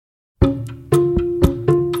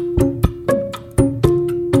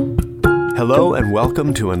Hello and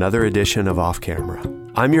welcome to another edition of Off Camera.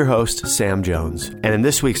 I'm your host, Sam Jones, and in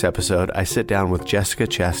this week's episode, I sit down with Jessica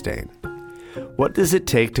Chastain. What does it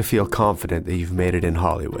take to feel confident that you've made it in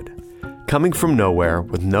Hollywood? Coming from nowhere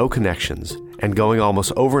with no connections and going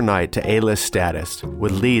almost overnight to A-list status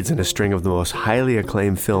with leads in a string of the most highly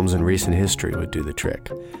acclaimed films in recent history would do the trick.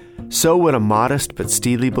 So would a modest but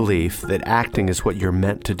steely belief that acting is what you're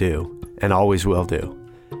meant to do and always will do.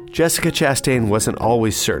 Jessica Chastain wasn't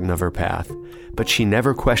always certain of her path, but she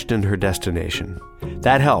never questioned her destination.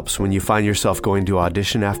 That helps when you find yourself going to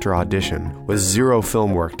audition after audition with zero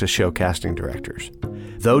film work to show casting directors.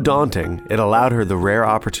 Though daunting, it allowed her the rare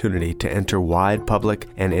opportunity to enter wide public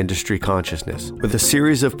and industry consciousness with a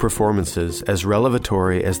series of performances as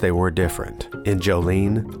revelatory as they were different in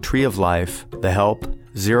Jolene, Tree of Life, The Help,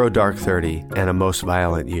 Zero Dark 30, and A Most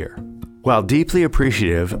Violent Year. While deeply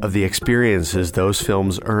appreciative of the experiences those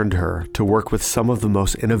films earned her to work with some of the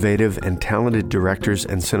most innovative and talented directors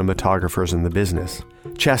and cinematographers in the business,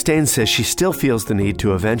 Chastain says she still feels the need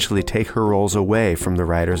to eventually take her roles away from the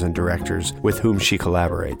writers and directors with whom she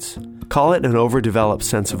collaborates. Call it an overdeveloped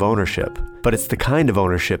sense of ownership, but it's the kind of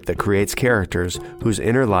ownership that creates characters whose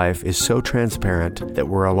inner life is so transparent that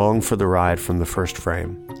we're along for the ride from the first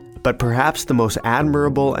frame. But perhaps the most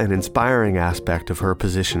admirable and inspiring aspect of her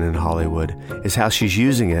position in Hollywood is how she's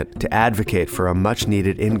using it to advocate for a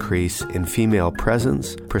much-needed increase in female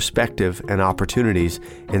presence, perspective, and opportunities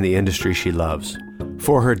in the industry she loves.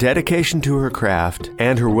 For her dedication to her craft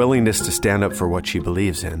and her willingness to stand up for what she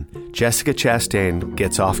believes in, Jessica Chastain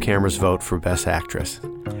gets Off Camera's vote for Best Actress,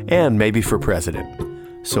 and maybe for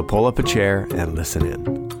President. So pull up a chair and listen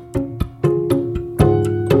in.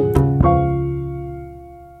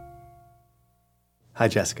 Hi,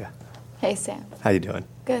 Jessica. Hey, Sam. How you doing?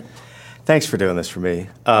 Good. Thanks for doing this for me.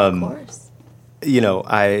 Of course. You know,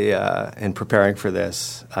 in preparing for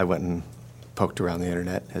this, I went and poked around the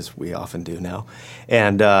internet, as we often do now,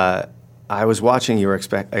 and I was watching your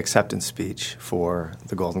acceptance speech for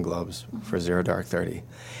the Golden Globes for Zero Dark 30,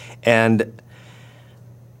 and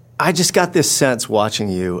I just got this sense watching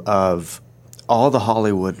you of all the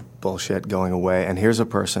Hollywood bullshit going away, and here's a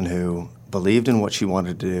person who believed in what she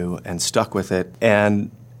wanted to do and stuck with it.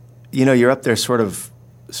 And, you know, you're up there sort of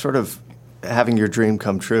having your dream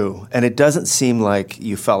come true. And it doesn't seem like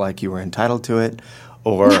you felt like you were entitled to it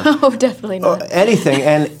or... No, definitely not. Or anything.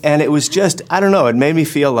 And it was just, I don't know, it made me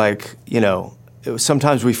feel like, you know,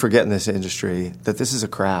 sometimes we forget in this industry that this is a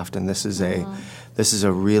craft and this is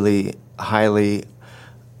a really highly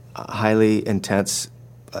intense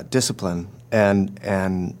discipline.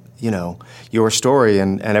 And you know, your story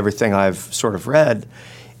and everything I've sort of read,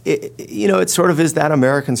 it sort of is that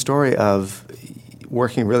American story of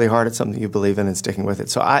working really hard at something you believe in and sticking with it.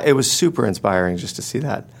 So it was super inspiring just to see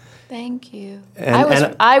that. Thank you.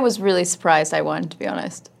 And I was really surprised I won, to be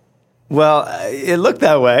honest. Well, it looked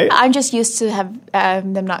that way. I'm just used to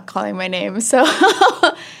them not calling my name. So,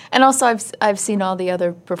 and also I've seen all the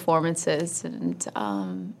other performances, and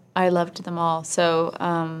I loved them all.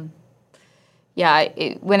 So. Yeah,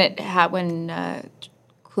 when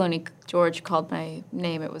Clooney George called my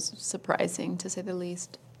name, it was surprising, to say the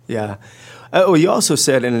least. Yeah. Well, you also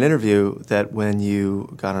said in an interview that when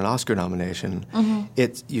you got an Oscar nomination,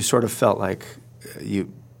 you sort of felt like you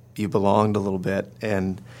belonged a little bit,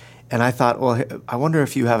 and I thought, well, I wonder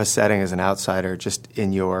if you have a setting as an outsider just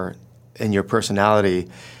in your personality,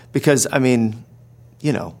 because I mean,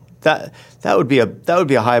 you know, that would be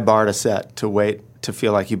a high bar to set, to wait to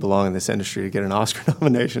feel like you belong in this industry to get an Oscar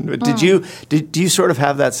nomination. But do you sort of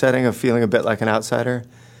have that setting of feeling a bit like an outsider?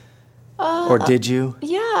 Or did you?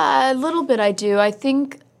 Yeah, a little bit I do. I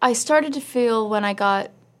think I started to feel when I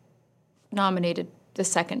got nominated the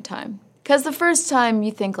second time. Because the first time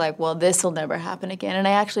you think like, well, this will never happen again. And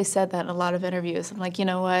I actually said that in a lot of interviews. I'm like, you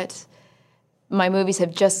know what? This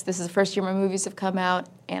is the first year my movies have come out,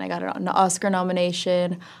 and I got an Oscar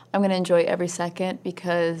nomination. I'm going to enjoy every second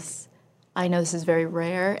because I know this is very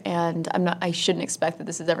rare, and I shouldn't expect that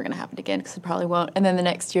this is ever going to happen again, because it probably won't. And then the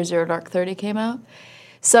next year, Zero Dark 30 came out.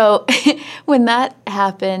 So when that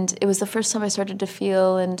happened, it was the first time I started to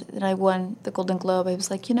feel, and then I won the Golden Globe. I was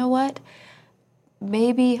like, you know what?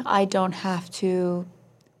 Maybe I don't have to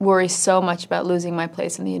worry so much about losing my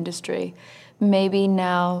place in the industry. Maybe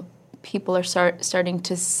now people are starting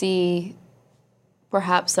to see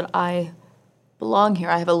perhaps that I belong here.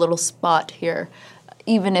 I have a little spot here.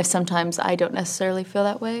 Even if sometimes I don't necessarily feel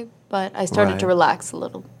that way, but I started to relax a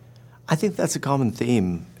little. I think that's a common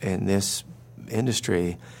theme in this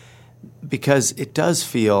industry, because it does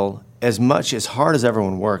feel as much as hard as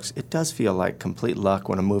everyone works, it does feel like complete luck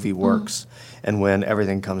when a movie works and when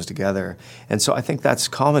everything comes together. And so I think that's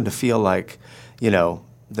common to feel like,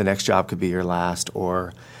 the next job could be your last,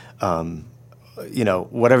 or,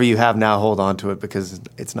 whatever you have now, hold on to it because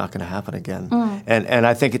it's not going to happen again. And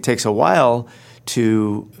I think it takes a while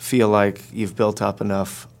to feel like you've built up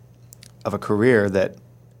enough of a career that,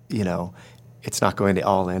 it's not going to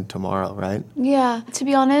all end tomorrow, right? Yeah. To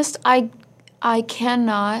be honest, I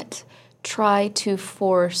cannot try to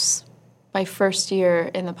force my first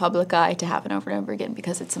year in the public eye to happen over and over again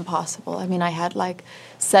because it's impossible. I mean, I had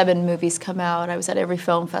 7 movies come out. I was at every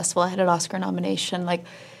film festival. I had an Oscar nomination.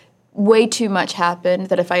 Way too much happened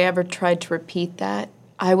that if I ever tried to repeat that,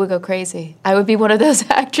 I would go crazy. I would be one of those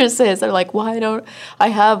actresses that are like, why don't I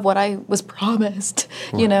have what I was promised?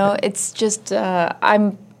 It's just,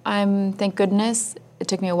 I'm thank goodness, it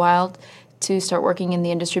took me a while to start working in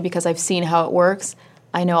the industry because I've seen how it works.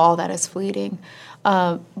 I know all that is fleeting.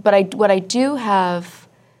 But what I do have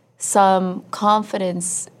some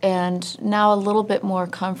confidence and now a little bit more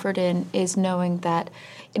comfort in is knowing that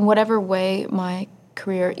in whatever way my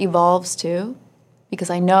career evolves to, because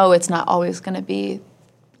I know it's not always going to be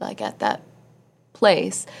at that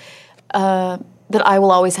place, that I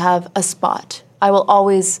will always have a spot. I will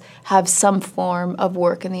always have some form of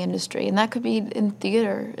work in the industry, and that could be in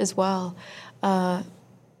theater as well. And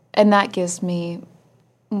that gives me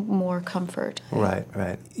more comfort.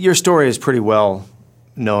 Right. Your story is pretty well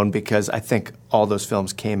known because I think all those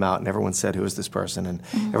films came out and everyone said, who is this person? And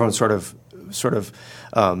everyone sort of,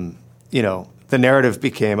 the narrative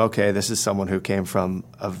became, okay, this is someone who came from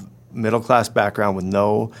a middle-class background with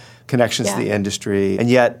no connections to the industry. And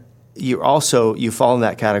yet you fall in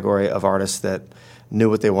that category of artists that knew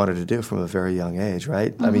what they wanted to do from a very young age,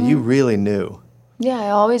 right? I mean, you really knew. Yeah,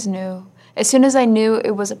 I always knew. As soon as I knew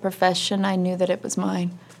it was a profession, I knew that it was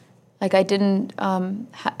mine. I didn't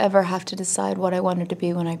ever have to decide what I wanted to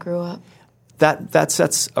be when I grew up. That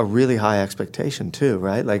sets a really high expectation too,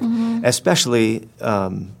 right? Especially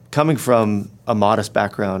coming from a modest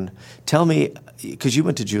background. Tell me, because you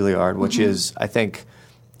went to Juilliard, which is, I think,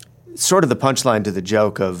 sort of the punchline to the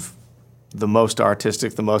joke of the most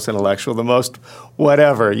artistic, the most intellectual, the most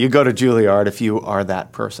whatever. You go to Juilliard if you are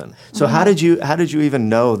that person. So how did you even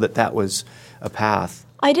know that was a path?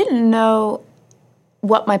 I didn't know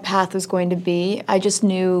what my path was going to be. I just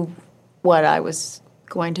knew what I was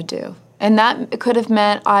going to do. And that could have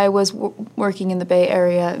meant I was working in the Bay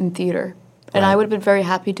Area in theater. And I would have been very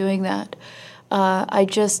happy doing that. I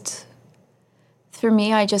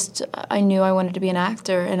knew I wanted to be an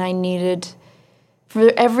actor, and I needed,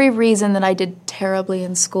 for every reason that I did terribly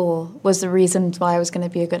in school was the reason why I was going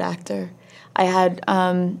to be a good actor. I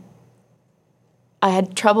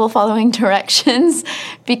had trouble following directions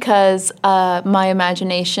because my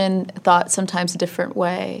imagination thought sometimes a different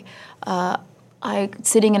way.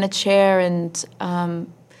 Sitting in a chair and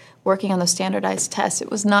working on those standardized tests,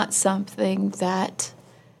 it was not something that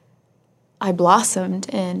I blossomed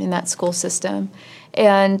in that school system.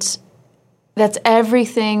 And that's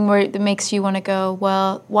everything that makes you want to go,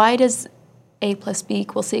 well, why does A plus B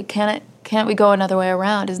equal C? Can't we go another way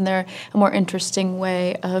around? Isn't there a more interesting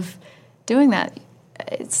way of doing that?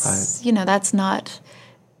 It's, that's not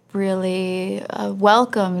really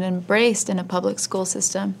welcomed and embraced in a public school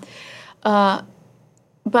system. But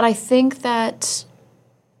I think that,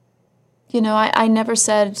 I never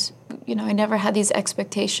said, I never had these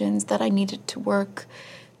expectations that I needed to work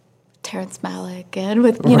Terrence Malick and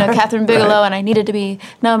with, Catherine Bigelow, and I needed to be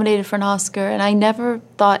nominated for an Oscar. And I never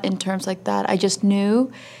thought in terms like that. I just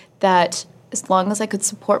knew that as long as I could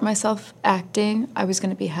support myself acting, I was going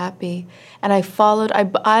to be happy. And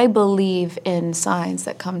I believe in signs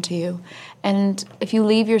that come to you. And if you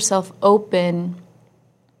leave yourself open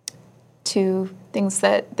to things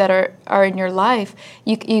that are in your life,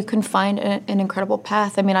 you can find an incredible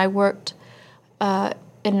path. I mean, I worked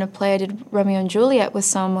in a play, I did Romeo and Juliet with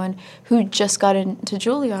someone who just got into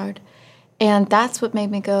Juilliard. And that's what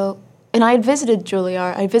made me go, and I had visited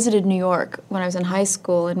Juilliard, I visited New York when I was in high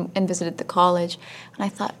school and visited the college. And I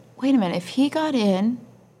thought, wait a minute, if he got in,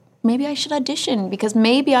 maybe I should audition because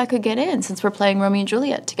maybe I could get in since we're playing Romeo and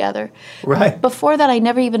Juliet together. Right. Before that, I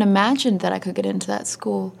never even imagined that I could get into that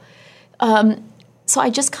school. So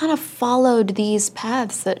I just kind of followed these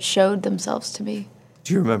paths that showed themselves to me.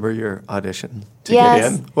 Do you remember your audition to get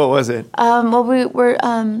in? What was it? Well,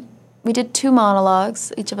 we did 2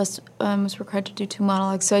 monologues. Each of us was required to do 2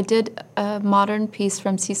 monologues. So I did a modern piece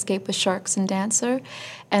from Seascape with Sharks and Dancer,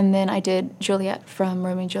 and then I did Juliet from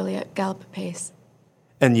Romeo and Juliet, Gallop Apace.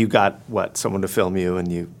 And you got, what, someone to film you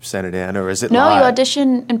and you sent it in, or is it No, live? you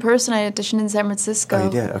audition in person. I auditioned in San Francisco. Oh,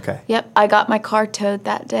 you did? Okay. Yep. I got my car towed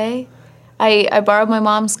that day. I borrowed my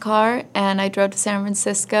mom's car, and I drove to San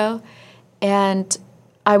Francisco. And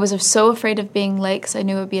I was so afraid of being late because I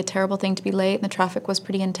knew it would be a terrible thing to be late, and the traffic was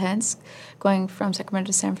pretty intense going from Sacramento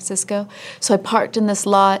to San Francisco. So I parked in this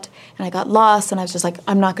lot, and I got lost, and I was just like,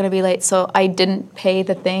 I'm not going to be late. So I didn't pay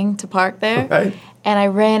the thing to park there. Right. And I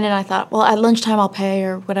ran, and I thought, well, at lunchtime I'll pay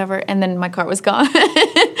or whatever. And then my car was gone.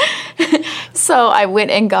 So I went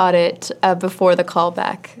and got it before the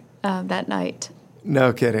callback that night.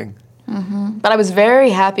 No kidding. But I was very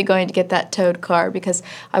happy going to get that towed car because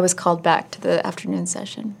I was called back to the afternoon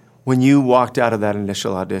session. When you walked out of that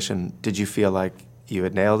initial audition, did you feel like you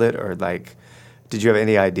had nailed it, or like, did you have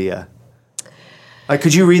any idea? Like,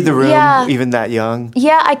 could you read the room even that young?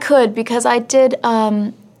 Yeah, I could, because I did.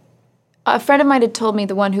 A friend of mine had told me,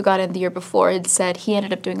 the one who got in the year before, had said he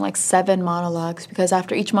ended up doing like 7 monologues, because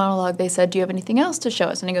after each monologue they said, do you have anything else to show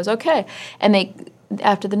us? And he goes, okay. And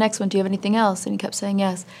after the next one, do you have anything else? And he kept saying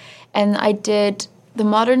yes. And I did the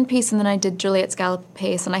modern piece, and then I did Juliet's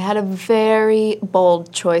Galloping, and I had a very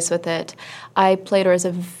bold choice with it. I played her as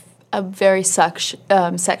a very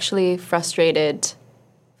sexually frustrated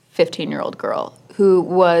 15-year-old girl who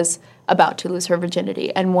was about to lose her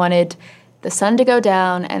virginity and wanted the sun to go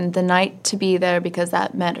down and the night to be there, because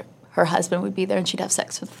that meant her husband would be there and she'd have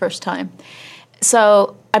sex for the first time.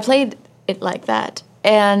 So I played it like that.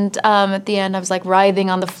 And at the end, I was like writhing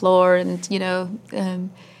on the floor and,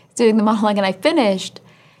 doing the monologue, and I finished.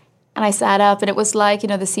 And I sat up, and it was like,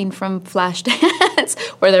 the scene from Flashdance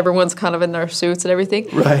where everyone's kind of in their suits and everything.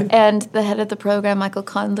 Right. And the head of the program, Michael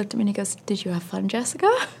Kahn, looked at me and he goes, did you have fun,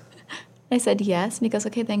 Jessica? I said, yes. And he goes,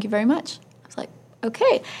 okay, thank you very much. I was like,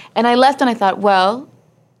 okay. And I left, and I thought, well,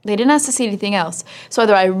 they didn't ask to see anything else. So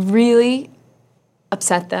either I really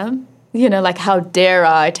upset them, like how dare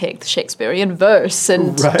I take the Shakespearean verse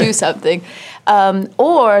and do something,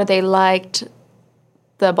 or they liked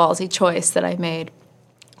the ballsy choice that I made.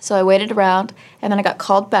 So I waited around, and then I got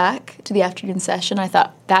called back to the afternoon session. I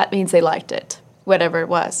thought, that means they liked it, whatever it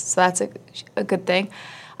was. So that's a good thing.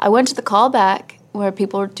 I went to the callback where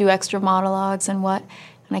people do extra monologues and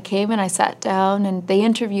I came and I sat down, and they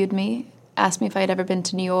interviewed me, asked me if I had ever been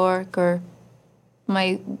to New York or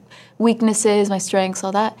my weaknesses, my strengths,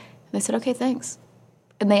 all that. And they said, okay, thanks.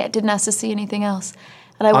 And they didn't ask to see anything else.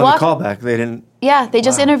 And I walked. On the callback, they didn't. Yeah, they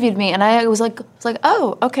just interviewed me, and I was like,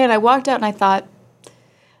 oh, okay. And I walked out, and I thought,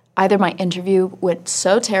 either my interview went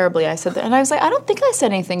so terribly, I said that, and I was like, I don't think I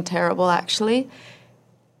said anything terrible, actually.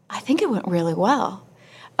 I think it went really well.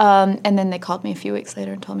 And then they called me a few weeks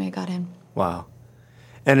later and told me I got in. Wow.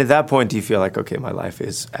 And at that point, do you feel like, okay, my life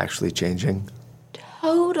is actually changing?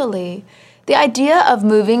 Totally. The idea of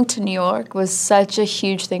moving to New York was such a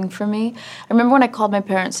huge thing for me. I remember when I called my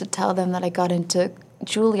parents to tell them that I got into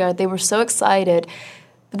Juilliard, they were so excited.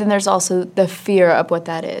 But then there's also the fear of what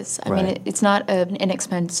that is. I mean, it's not an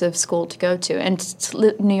inexpensive school to go to. And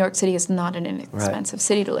New York City is not an inexpensive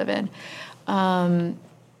city to live in.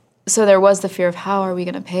 So there was the fear of, how are we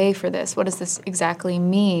going to pay for this? What does this exactly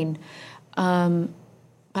mean?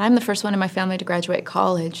 But I'm the first one in my family to graduate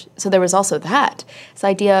college. So there was also that. This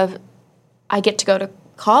idea of, I get to go to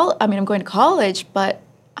college. I mean, I'm going to college, but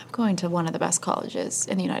I'm going to one of the best colleges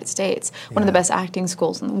in the United States, one of the best acting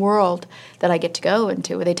schools in the world that I get to go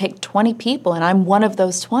into, where they take 20 people, and I'm one of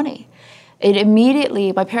those 20. It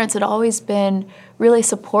immediately, my parents had always been really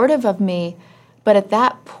supportive of me, but at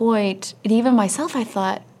that point, and even myself, I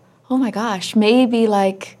thought, oh my gosh, maybe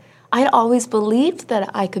like, I'd always believed that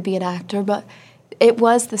I could be an actor, but it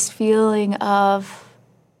was this feeling of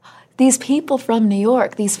these people from New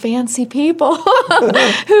York, these fancy people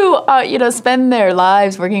who spend their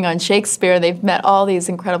lives working on Shakespeare. They've met all these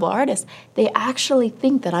incredible artists. They actually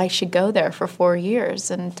think that I should go there for 4 years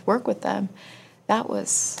and work with them. That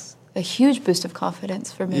was a huge boost of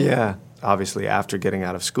confidence for me. Yeah, obviously after getting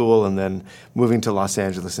out of school and then moving to Los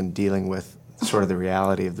Angeles and dealing with sort of the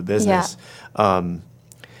reality of the business. Yeah.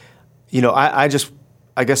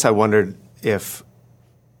 I guess I wondered if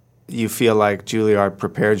you feel like Juilliard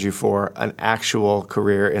prepared you for an actual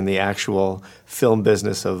career in the actual film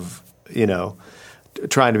business of,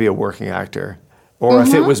 trying to be a working actor, or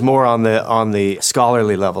if it was more on the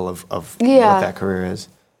scholarly level of what that career is.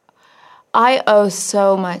 I owe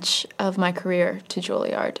so much of my career to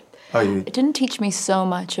Juilliard. It didn't teach me so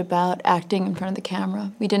much about acting in front of the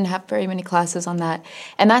camera. We didn't have very many classes on that.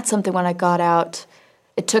 And that's something when I got out,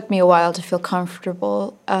 it took me a while to feel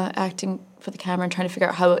comfortable acting for the camera and trying to figure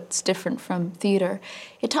out how it's different from theater.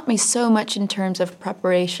 It taught me so much in terms of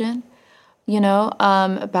preparation,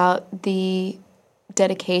 about the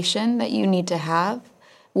dedication that you need to have,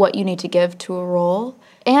 what you need to give to a role.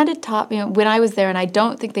 And it taught me, when I was there, and I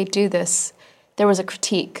don't think they do this, there was a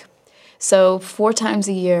critique. So 4 times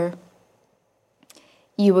a year,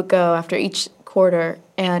 you would go after each quarter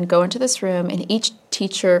and go into this room, and each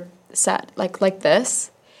teacher sat like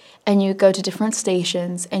this, and you'd go to different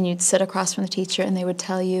stations, and you'd sit across from the teacher, and they would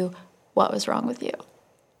tell you what was wrong with you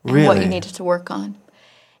and what you needed to work on.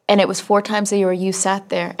 And it was 4 times a year where you sat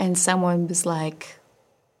there, and someone was like,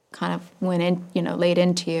 kind of went in, laid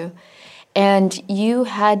into you. And you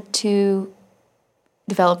had to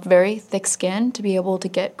develop very thick skin to be able to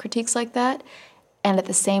get critiques like that, and at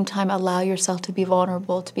the same time allow yourself to be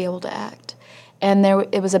vulnerable to be able to act. And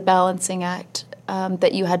it was a balancing act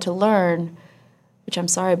that you had to learn, which I'm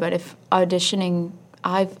sorry, but if auditioning,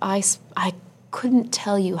 I couldn't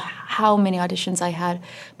tell you how many auditions I had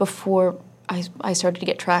before I started to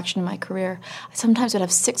get traction in my career. I sometimes would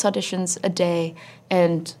have 6 auditions a day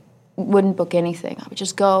and wouldn't book anything. I would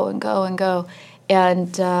just go and go and go,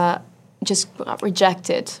 and just got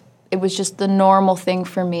rejected. It was just the normal thing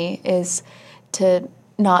for me, is to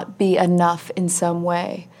not be enough in some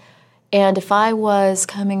way. And if I was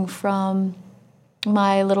coming from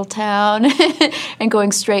my little town and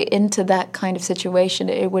going straight into that kind of situation,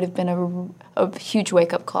 it would have been a huge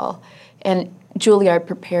wake-up call. And Juilliard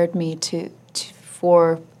prepared me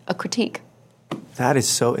for a critique. That is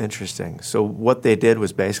so interesting. So what they did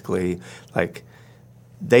was basically like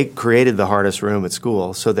they created the hardest room at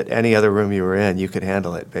school so that any other room you were in, you could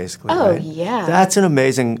handle it, basically. Oh, right? yeah. That's an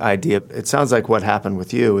amazing idea. It sounds like what happened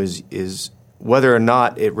with you is whether or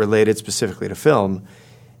not it related specifically to film,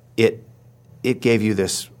 it gave you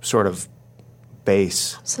this sort of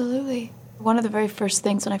base. Absolutely. One of the very first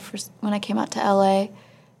things when I came out to LA, it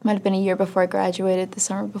might have been a year before I graduated, the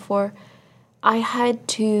summer before, I had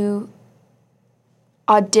to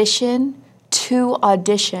audition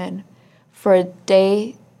for a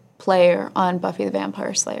day player on Buffy the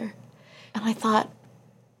Vampire Slayer. And I thought,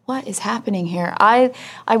 what is happening here? I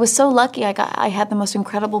was so lucky. I had the most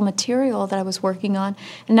incredible material that I was working on,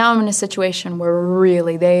 and now I'm in a situation where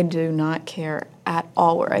really they do not care at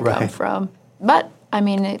all where I come from. But I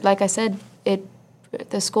mean, like I said,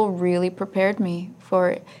 the school really prepared me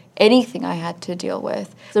for anything I had to deal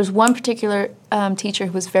with. There's one particular teacher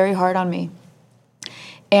who was very hard on me.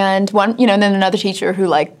 And and then another teacher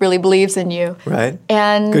who really believes in you. Right.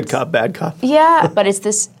 And good cop, bad cop. Yeah, but it's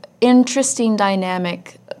this interesting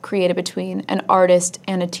dynamic created between an artist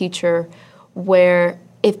and a teacher, where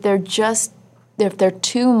if they're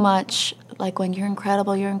too much, like when you're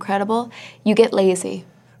incredible, you get lazy.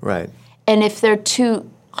 Right. And if they're too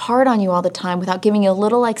hard on you all the time without giving you a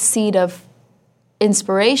little seed of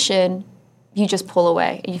inspiration, you just pull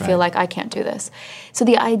away and you feel like, I can't do this. So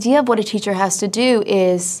the idea of what a teacher has to do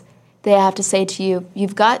is they have to say to you,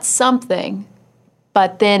 you've got something,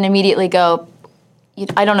 but then immediately go,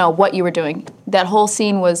 I don't know what you were doing. That whole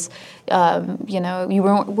scene was, you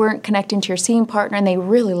weren't connecting to your scene partner, and they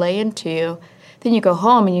really lay into you. Then you go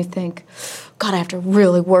home and you think, God, I have to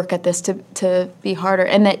really work at this to be harder.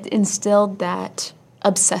 And that instilled that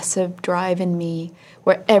obsessive drive in me,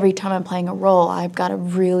 where every time I'm playing a role, I've got to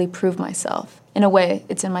really prove myself. In a way,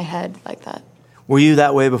 it's in my head like that. Were you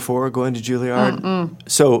that way before going to Juilliard? Mm-mm.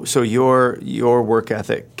 So your work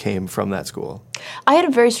ethic came from that school? I had a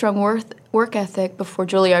very strong work ethic before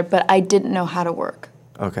Juilliard, but I didn't know how to work.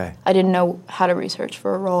 Okay. I didn't know how to research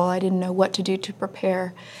for a role. I didn't know what to do to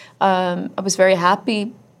prepare. I was very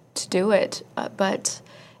happy to do it, but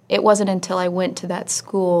it wasn't until I went to that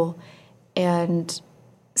school and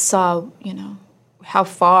saw, how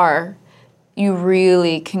far you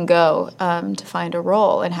really can go to find a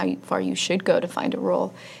role, and how far you should go to find a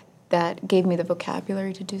role, that gave me the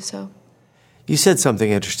vocabulary to do so. You said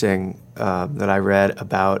something interesting that I read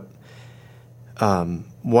about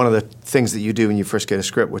one of the things that you do when you first get a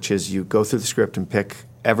script, which is you go through the script and pick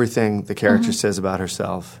everything the character says about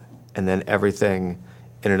herself, and then everything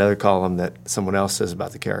in another column that someone else says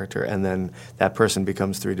about the character, and then that person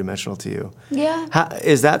becomes three-dimensional to you. Yeah.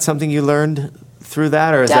 Is that something you learned through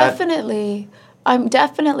that, or is Definitely. I'm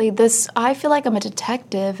definitely this. I feel like I'm a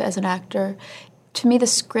detective as an actor. To me, the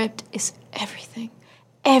script is everything.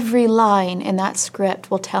 Every line in that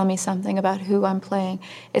script will tell me something about who I'm playing.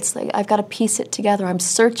 It's like I've got to piece it together. I'm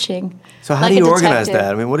searching. So how do you organize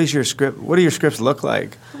that? I mean, what is your script? What do your scripts look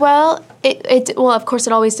like? Well, well, of course,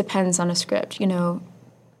 it always depends on a script.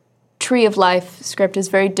 Tree of Life script is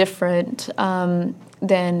very different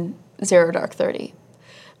than Zero Dark 30.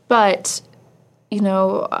 But,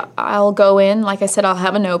 I'll go in, like I said, I'll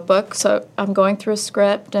have a notebook, so I'm going through a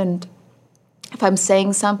script, and if I'm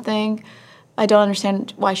saying something, I don't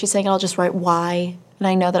understand why she's saying it. I'll just write why. And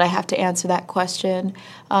I know that I have to answer that question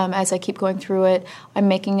as I keep going through it. I'm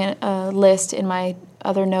making a list in my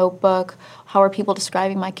other notebook. How are people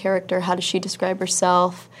describing my character? How does she describe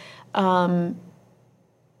herself?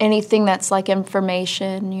 Anything that's like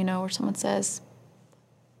information, where someone says,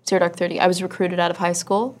 Zero Dark 30, I was recruited out of high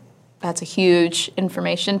school. That's a huge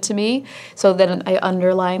information to me. So then I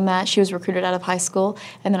underline that. She was recruited out of high school.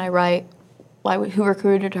 And then I write who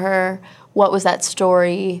recruited her, what was that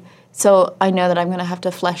story. So I know that I'm going to have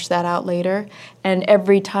to flesh that out later. And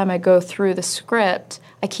every time I go through the script,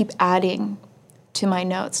 I keep adding to my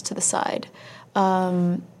notes to the side.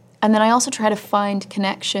 And then I also try to find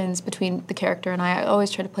connections between the character and I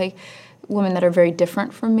always try to play women that are very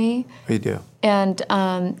different from me. You do. And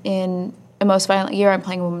in A Most Violent Year, I'm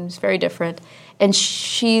playing a woman who's very different. And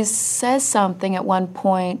she says something at one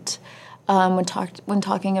point when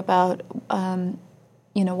talking about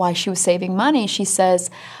why she was saving money. She says,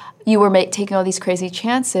 you were taking all these crazy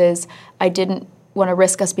chances. I didn't want to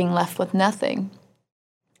risk us being left with nothing.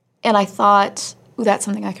 And I thought, ooh, that's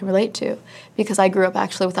something I can relate to because I grew up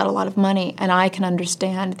actually without a lot of money, and I can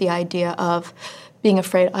understand the idea of being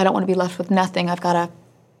afraid, I don't want to be left with nothing. I've got to,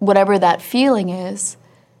 whatever that feeling is,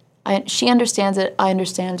 she understands it, I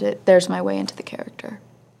understand it, there's my way into the character.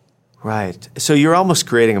 Right. So you're almost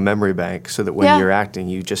creating a memory bank so that when you're acting,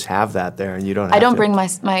 you just have that there and you don't have I don't bring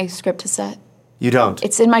my script to set. You don't?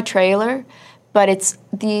 It's in my trailer, but it's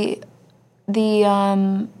the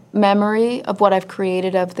memory of what I've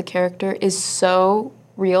created of the character is so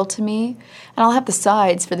real to me. And I'll have the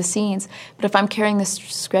sides for the scenes, but if I'm carrying this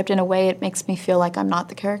script in a way, it makes me feel like I'm not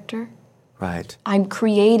the character. Right. I'm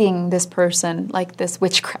creating this person, like this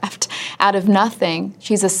witchcraft, out of nothing.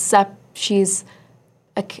 She's a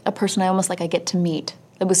person I get to meet.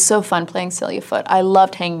 It was so fun playing Celia Foote. I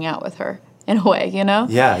loved hanging out with her in a way,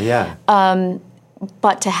 Yeah, yeah.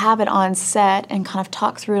 But to have it on set and kind of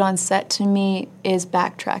talk through it on set to me is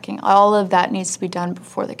backtracking. All of that needs to be done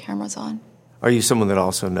before the camera's on. Are you someone that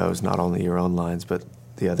also knows not only your own lines but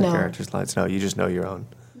the other characters' lines? No, you just know your own.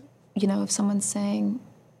 If someone's saying,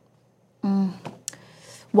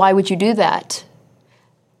 why would you do that?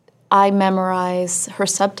 I memorize her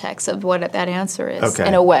subtext of what that answer is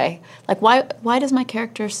in a way. Like, why does my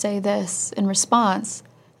character say this in response?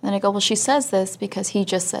 And then I go, well, she says this because he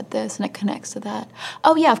just said this, and it connects to that.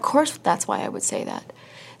 Oh, yeah, of course that's why I would say that.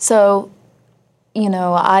 So,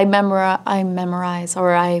 I memorize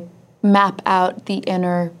or I map out the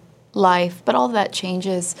inner life, but all of that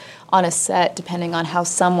changes on a set depending on how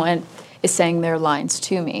someone is saying their lines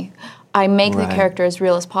to me. I make the character as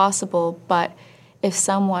real as possible, but if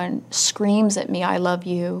someone screams at me, I love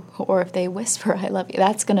you, or if they whisper, I love you,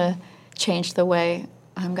 that's going to change the way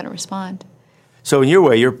I'm going to respond. So in your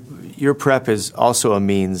way, your prep is also a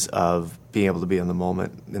means of being able to be in the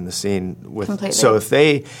moment in the scene with. Completely. So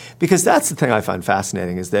because that's the thing I find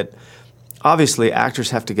fascinating is that obviously actors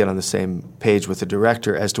have to get on the same page with the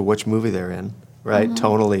director as to which movie they're in, right? Mm-hmm.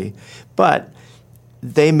 Tonally, but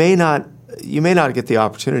you may not get the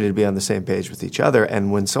opportunity to be on the same page with each other.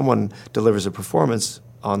 And when someone delivers a performance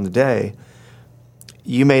on the day,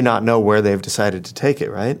 you may not know where they've decided to take it,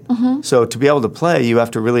 right? Mm-hmm. So to be able to play, you have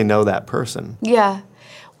to really know that person. Yeah.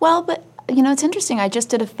 Well, but, it's interesting. I just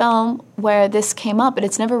did a film where this came up, but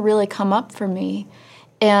it's never really come up for me.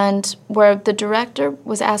 And where the director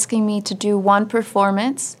was asking me to do one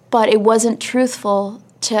performance, but it wasn't truthful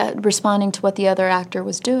to responding to what the other actor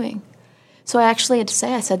was doing. So I actually had to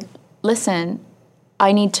say, I said, listen,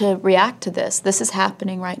 I need to react to this. This is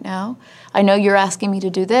happening right now. I know you're asking me to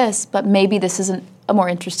do this, but maybe this isn't a more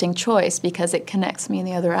interesting choice because it connects me and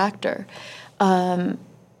the other actor,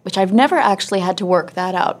 which I've never actually had to work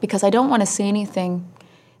that out because I don't want to see anything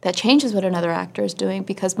that changes what another actor is doing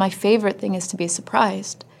because my favorite thing is to be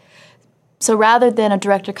surprised. So rather than a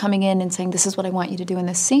director coming in and saying, this is what I want you to do in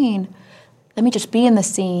this scene, let me just be in the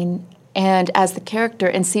scene and as the character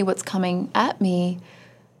and see what's coming at me.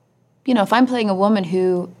 If I'm playing a woman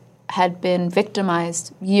who had been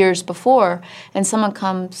victimized years before and someone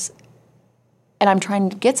comes and I'm trying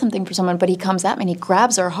to get something for someone, but he comes at me and he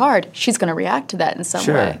grabs her hard, she's going to react to that in some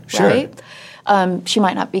way, right? She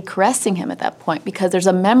might not be caressing him at that point because there's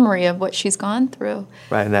a memory of what she's gone through.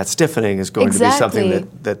 Right, and that stiffening is going to be something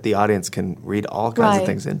that the audience can read all kinds of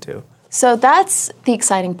things into. So that's the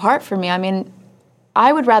exciting part for me. I mean,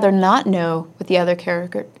 I would rather not know what the other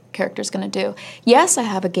character's going to do. Yes, I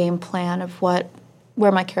have a game plan of where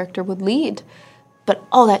my character would lead, but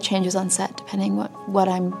all that changes on set depending what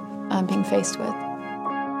I'm being faced with.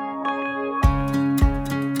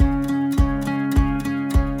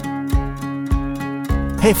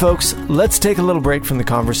 Hey folks, let's take a little break from the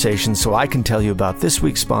conversation so I can tell you about this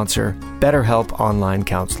week's sponsor, BetterHelp Online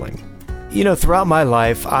Counseling. You know, throughout my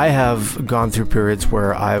life, I have gone through periods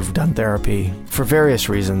where I've done therapy for various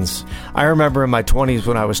reasons. I remember in my 20s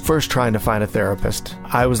when I was first trying to find a therapist,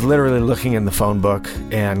 I was literally looking in the phone book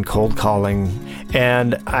and cold calling,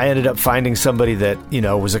 and I ended up finding somebody that,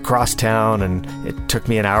 was across town, and it took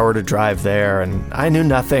me an hour to drive there, and I knew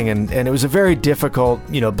nothing, and it was a very difficult,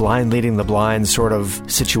 blind leading the blind sort of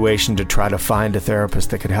situation to try to find a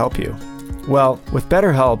therapist that could help you. Well, with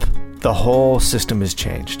BetterHelp, the whole system has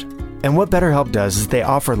changed. And what BetterHelp does is they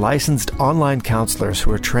offer licensed online counselors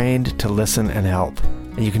who are trained to listen and help.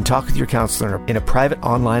 And you can talk with your counselor in a private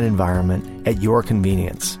online environment at your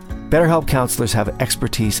convenience. BetterHelp counselors have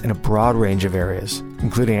expertise in a broad range of areas,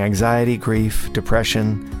 including anxiety, grief,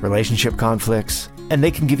 depression, relationship conflicts, and they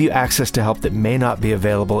can give you access to help that may not be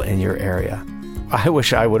available in your area. I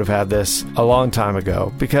wish I would have had this a long time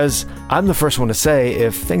ago, because I'm the first one to say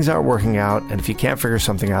if things aren't working out and if you can't figure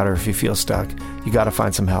something out or if you feel stuck, you got to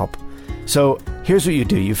find some help. So here's what you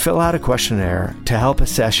do. You fill out a questionnaire to help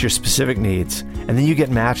assess your specific needs, and then you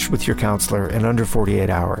get matched with your counselor in under 48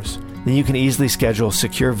 hours. Then you can easily schedule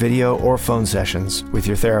secure video or phone sessions with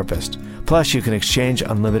your therapist. Plus, you can exchange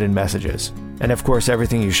unlimited messages. And of course,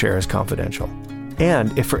 everything you share is confidential.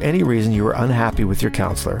 And if for any reason you are unhappy with your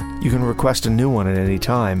counselor, you can request a new one at any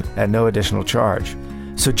time at no additional charge.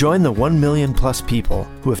 So join the 1 million plus people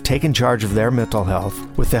who have taken charge of their mental health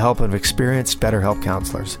with the help of experienced BetterHelp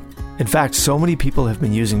counselors. In fact, so many people have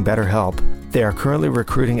been using BetterHelp, they are currently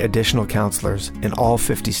recruiting additional counselors in all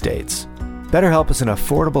 50 states. BetterHelp is an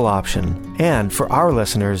affordable option, and for our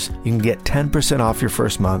listeners, you can get 10% off your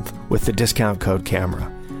first month with the discount code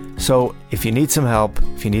CAMERA. So if you need some help,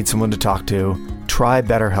 if you need someone to talk to, try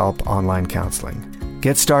BetterHelp Online Counseling.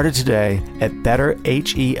 Get started today at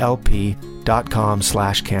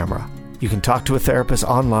betterhelp.com/camera. You can talk to a therapist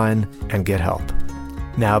online and get help.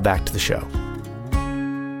 Now back to the show.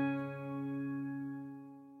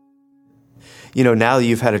 Now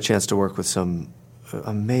you've had a chance to work with some an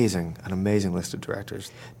amazing list of directors.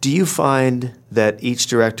 Do you find that each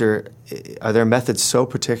director, are their methods so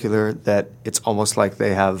particular that it's almost like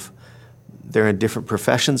they're in different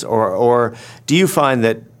professions, or do you find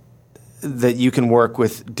that you can work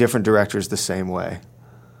with different directors the same way?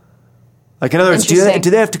 Like, in other words, do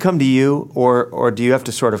they have to come to you, or do you have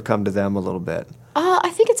to sort of come to them a little bit?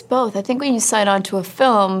 I think it's both. I think when you sign on to a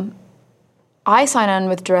film, I sign on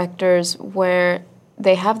with directors where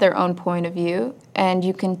they have their own point of view, and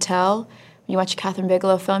you can tell when you watch a Catherine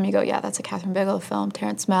Bigelow film, you go, yeah, that's a Catherine Bigelow film.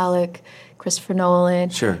 Terrence Malick, Christopher Nolan,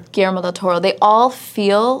 sure. Guillermo del Toro, they all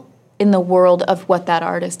feel in the world of what that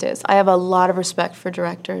artist is. I have a lot of respect for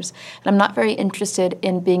directors, and I'm not very interested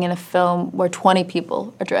in being in a film where 20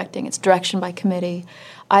 people are directing. It's direction by committee.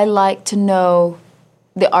 I like to know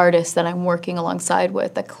the artist that I'm working alongside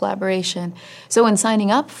with, the collaboration. So when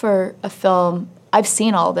signing up for a film, I've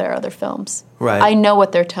seen all their other films. Right. I know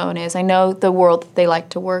what their tone is. I know the world that they like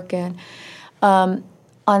to work in. On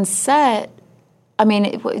set, I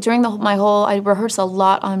rehearse a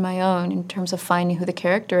lot on my own in terms of finding who the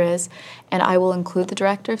character is, and I will include the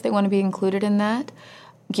director if they want to be included in that.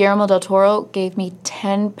 Guillermo del Toro gave me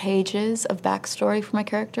 10 pages of backstory for my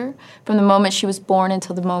character, from the moment she was born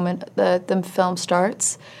until the moment the film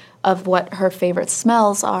starts, of what her favorite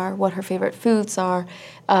smells are, what her favorite foods are,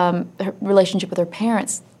 her relationship with her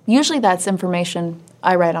parents. Usually that's information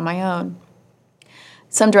I write on my own.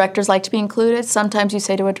 Some directors like to be included. Sometimes you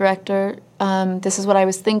say to a director, this is what I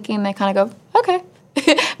was thinking. They kind of go, okay.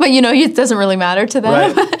 But, it doesn't really matter to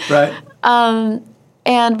them. Right.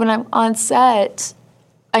 And when I'm on set,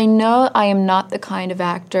 I know I am not the kind of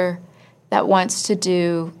actor that wants to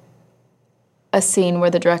do a scene where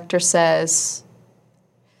the director says,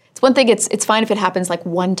 it's one thing, it's fine if it happens like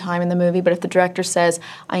one time in the movie, but if the director says,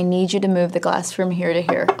 I need you to move the glass from here to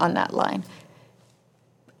here on that line.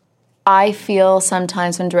 I feel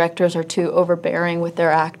sometimes when directors are too overbearing with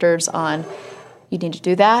their actors on, you need to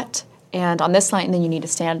do that, and on this line, and then you need to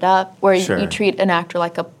stand up, where Sure. you treat an actor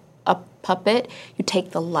like a puppet, you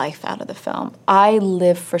take the life out of the film. I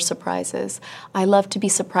live for surprises. I love to be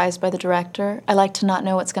surprised by the director. I like to not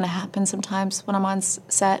know what's going to happen sometimes when I'm on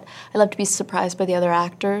set. I love to be surprised by the other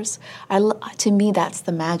actors. To me, that's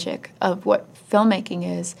the magic of what filmmaking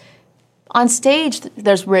is. On stage,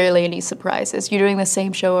 there's rarely any surprises. You're doing the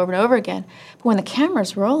same show over and over again. But when the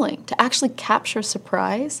camera's rolling, to actually capture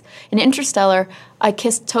surprise. In Interstellar, I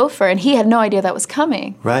kissed Topher, and he had no idea that was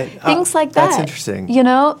coming. Right. Things like that. That's interesting.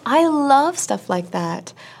 I love stuff like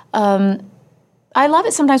that. I love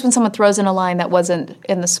it sometimes when someone throws in a line that wasn't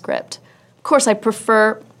in the script. Of course, I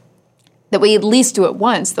prefer that we at least do it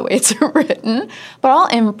once the way it's written, but I'll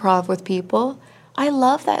improv with people. I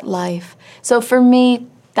love that life. So for me,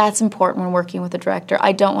 that's important when working with a director.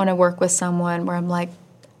 I don't want to work with someone where I'm like,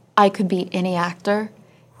 I could be any actor,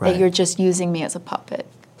 that you're just using me as a puppet.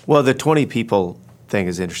 Well, the 20 people thing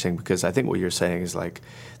is interesting because I think what you're saying is like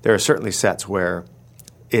there are certainly sets where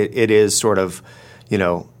it is sort of,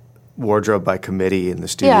 wardrobe by committee in the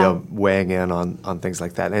studio weighing in on things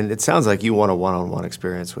like that. And it sounds like you want a one-on-one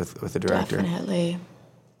experience with the director. Definitely.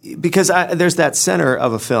 Because there's that center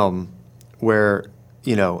of a film where,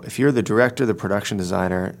 if you're the director, the production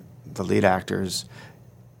designer, the lead actors,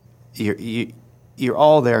 you're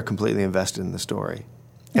all there completely invested in the story.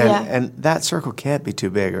 And that circle can't be too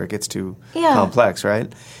big or it gets too complex,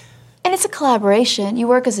 right? And it's a collaboration. You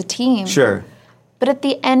work as a team. Sure. But at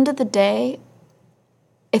the end of the day,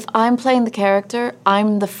 if I'm playing the character,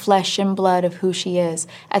 I'm the flesh and blood of who she is.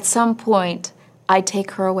 At some point, I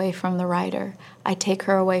take her away from the writer. I take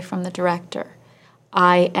her away from the director.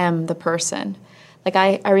 I am the person. Like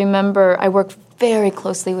I remember I worked very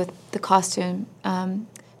closely with the costume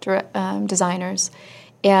designers.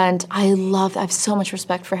 And I have so much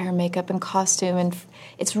respect for hair and makeup and costume. And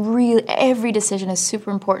it's really, every decision is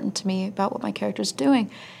super important to me about what my character's doing.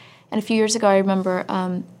 And a few years ago, I remember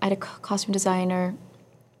I had a costume designer.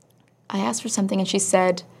 I asked for something, and she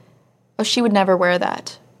said, oh, she would never wear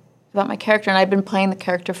that about my character. And I'd been playing the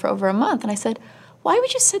character for over a month. And I said, why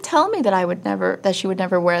would you tell me that she would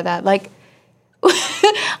never wear that? Like,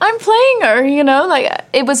 I'm playing her, Like,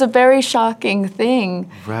 it was a very shocking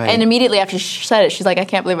thing. Right. And immediately after she said it, she's like, I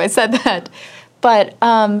can't believe I said that. But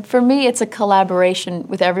for me, it's a collaboration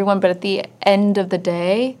with everyone. But at the end of the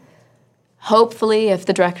day, hopefully, if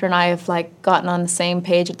the director and I have, gotten on the same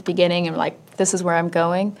page at the beginning and, this is where I'm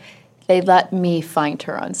going, they let me find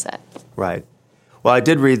her on set. Right. Well, I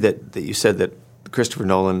did read that you said that Christopher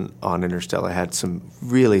Nolan on Interstellar had some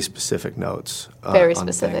really specific notes. Very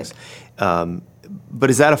specific. But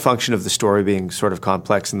is that a function of the story being sort of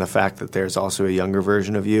complex and the fact that there's also a younger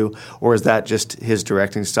version of you? Or is that just his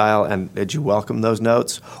directing style, and did you welcome those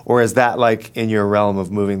notes? Or is that in your realm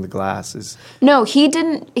of moving the glasses? No, he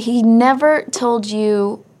didn't. He never told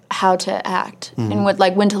you how to act and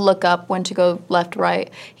when to look up, when to go left,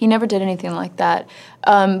 right. He never did anything like that.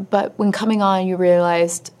 But when coming on, you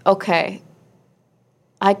realized, okay,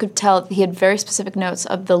 I could tell he had very specific notes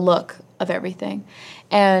of the look of everything.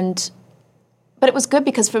 But it was good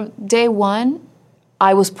because from day one,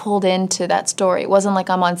 I was pulled into that story. It wasn't like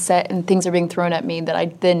I'm on set and things are being thrown at me that I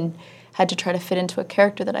then had to try to fit into a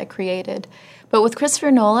character that I created. But with Christopher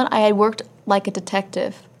Nolan, I had worked like a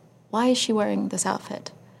detective. Why is she wearing this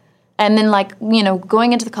outfit? And then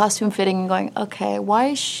going into the costume fitting and going, okay, why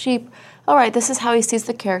is she, all right, this is how he sees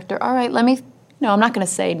the character. All right, I'm not going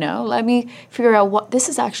to say no. Let me figure out this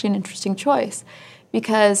is actually an interesting choice.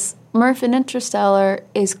 Because Murph in Interstellar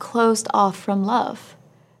is closed off from love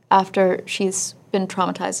after she's been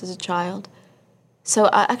traumatized as a child. So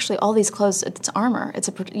actually, all these clothes, it's armor.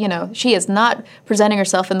 She is not presenting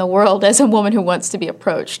herself in the world as a woman who wants to be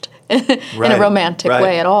approached in a romantic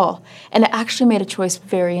way at all. And it actually made a choice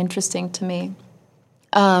very interesting to me.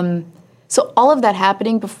 So all of that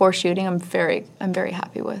happening before shooting, I'm very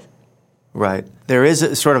happy with. Right. There is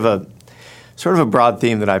a sort of a broad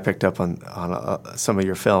theme that I picked up on some of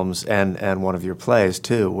your films and one of your plays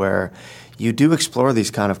too, where you do explore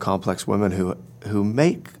these kind of complex women who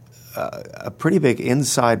make a pretty big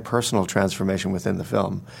inside personal transformation within the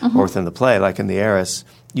film or within the play. Like in The Heiress,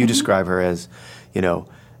 you describe her as,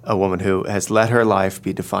 a woman who has let her life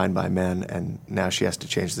be defined by men, and now she has to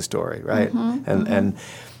change the story, right? And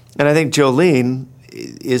I think Jolene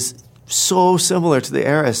is so similar to The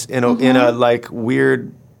Heiress in a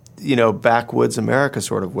weird, backwoods America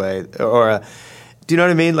sort of way, or do you know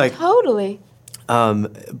what I mean? Totally.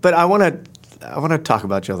 But I want to talk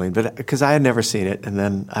about Jolene, but because I had never seen it, and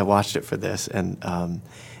then I watched it for this, and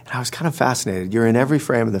I was kind of fascinated. You're in every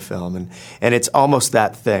frame of the film, and it's almost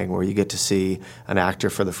that thing where you get to see an actor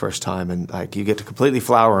for the first time, and you get to completely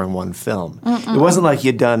flower in one film. It wasn't like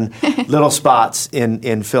you'd done little spots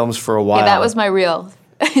in films for a while. Yeah, that was my real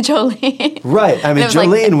Jolene. Right. I mean,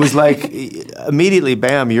 Jolene was immediately,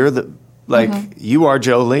 bam, you're the you are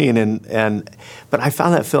Jolene, but I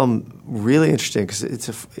found that film really interesting because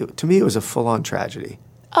to me it was a full-on tragedy.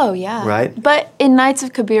 Oh, yeah. Right? But in Nights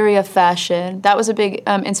of Cabiria fashion, that was a big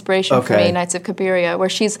inspiration for me, Nights of Cabiria, where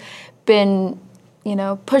she's been,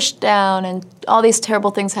 pushed down and all these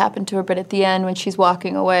terrible things happen to her, but at the end when she's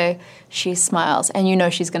walking away, she smiles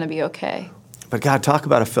and she's going to be okay. But God, talk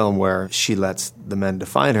about a film where she lets the men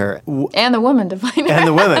define her. And the women define her. And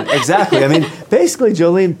the women, exactly. I mean, basically,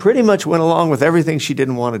 Jolene pretty much went along with everything she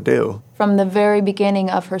didn't want to do. From the very beginning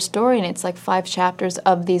of her story, and it's like 5 chapters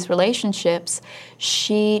of these relationships,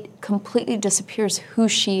 she completely disappears who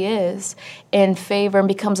she is in favor and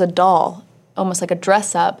becomes a doll, almost like a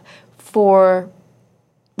dress-up for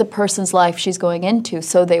the person's life she's going into,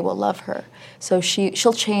 so they will love her. So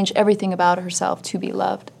she'll change everything about herself to be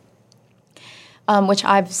loved. Which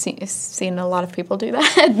I've seen a lot of people do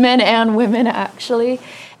that, men and women actually.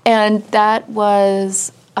 And that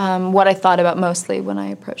was what I thought about mostly when I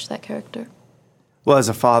approached that character. Well, as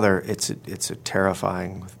a father, it's a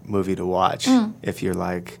terrifying movie to watch if you're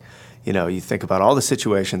like, you think about all the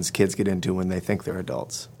situations kids get into when they think they're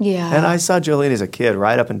adults. Yeah. And I saw Jolene as a kid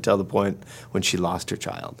right up until the point when she lost her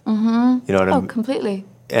child. Mm-hmm. You know what I mean? Oh, completely.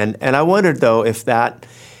 And I wondered, though,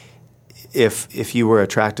 if you were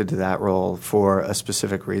attracted to that role for a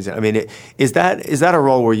specific reason. I mean, is that a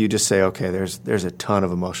role where you just say, okay, there's a ton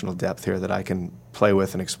of emotional depth here that I can play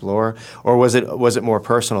with and explore, or was it more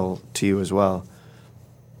personal to you as well?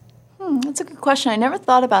 That's a good question. I never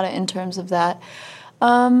thought about it in terms of that.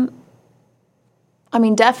 I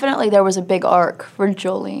mean, definitely there was a big arc for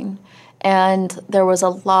Jolene, and there was a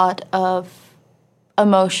lot of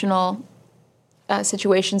emotional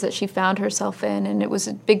situations that she found herself in, and it was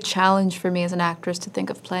a big challenge for me as an actress to think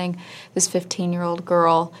of playing this 15-year-old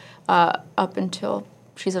girl up until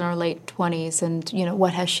she's in her late 20s, and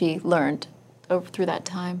what has she learned through that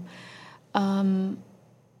time.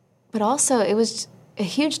 But also it was a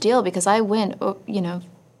huge deal because I went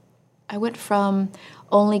from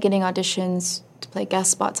only getting auditions to play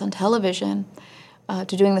guest spots on television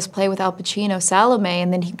to doing this play with Al Pacino, Salome,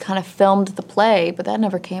 and then he kind of filmed the play, but that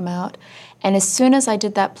never came out. And as soon as I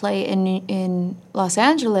did that play in Los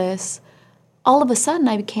Angeles, all of a sudden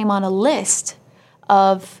I became on a list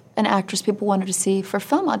of an actress people wanted to see for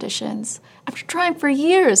film auditions after trying for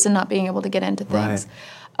years and not being able to get into things.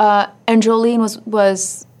 Right. And Jolene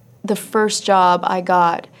was the first job I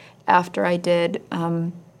got after I did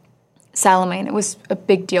Salome, and it was a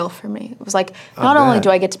big deal for me. It was like, not only do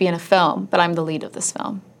I get to be in a film, but I'm the lead of this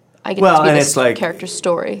film. I get to be this character's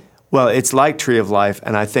story. Well, it's like Tree of Life,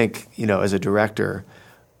 and I think, as a director,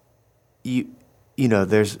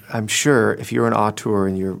 I'm sure if you're an auteur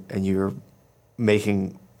and you're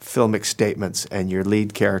making filmic statements and your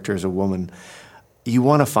lead character is a woman, you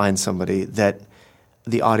want to find somebody that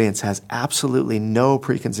the audience has absolutely no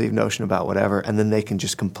preconceived notion about whatever, and then they can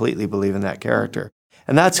just completely believe in that character.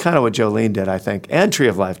 And that's kind of what Jolene did, I think, and Tree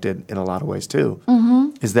of Life did in a lot of ways too,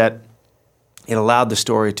 is that it allowed the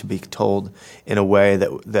story to be told in a way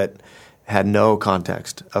that had no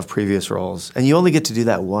context of previous roles. And you only get to do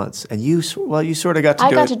that once. And you sort of got to do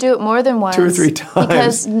it. I got to do it more than once. 2 or 3 times.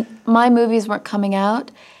 Because my movies weren't coming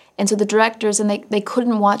out. And so the directors, and they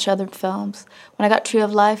couldn't watch other films. When I got Tree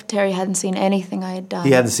of Life, Terry hadn't seen anything I had done.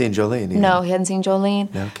 He hadn't seen Jolene either. No, he hadn't seen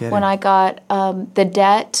Jolene. No kidding. When I got The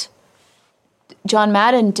Debt, John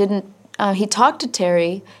Madden didn't, he talked to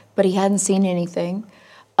Terry, but he hadn't seen anything.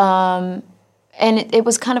 And it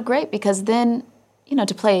was kind of great because then,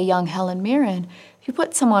 to play a young Helen Mirren, if you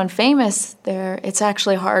put someone famous there, it's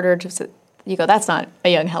actually harder to, you go, that's not a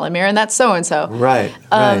young Helen Mirren, that's so-and-so. Right.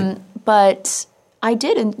 But I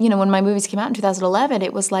did, and when my movies came out in 2011,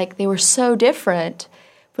 it was like they were so different,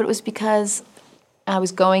 but it was because I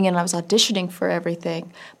was going in and I was auditioning for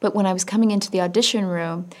everything. But when I was coming into the audition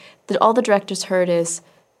room, all the directors heard is,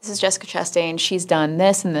 this is Jessica Chastain, she's done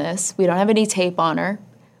this and this, we don't have any tape on her,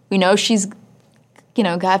 we know she's,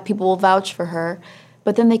 God, people will vouch for her,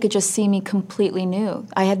 but then they could just see me completely new.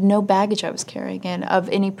 I had no baggage I was carrying in of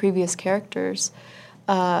any previous characters.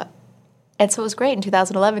 And so it was great in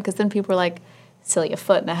 2011 because then people were like, Celia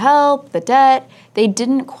Foote in The Help, The Debt. They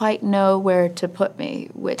didn't quite know where to put me,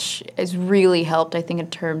 which has really helped, I think, in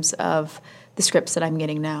terms of the scripts that I'm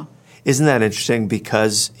getting now. Isn't that interesting?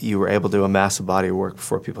 Because you were able to amass a body of work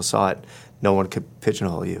before people saw it, no one could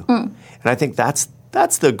pigeonhole you. And I think that's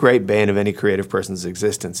the great bane of any creative person's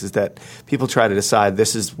existence, is that people try to decide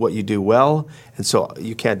this is what you do well, and so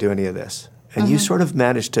you can't do any of this. And you sort of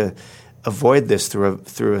managed to avoid this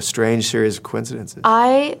through a strange series of coincidences.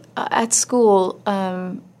 At school,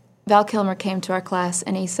 Val Kilmer came to our class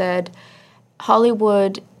and he said,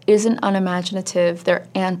 Hollywood isn't unimaginative, they're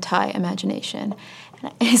anti-imagination.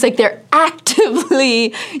 And he's like, they're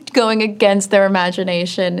actively going against their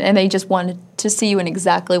imagination, and they just wanted to see you in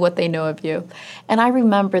exactly what they know of you. And I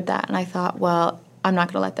remembered that, and I thought, well, I'm not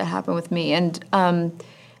going to let that happen with me. And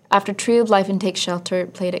after Tree of Life and Take Shelter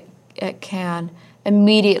played at Cannes,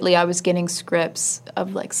 immediately I was getting scripts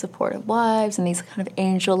of like supportive wives and these kind of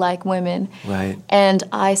angel-like women. Right. And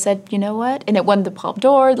I said, you know what? And it won the Palme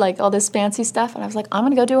d'Or, like all this fancy stuff. And I was like, I'm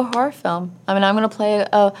going to go do a horror film. I mean, I'm going to play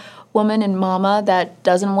a woman and mama that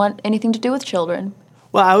doesn't want anything to do with children.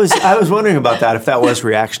 Well, I was wondering about that, if that was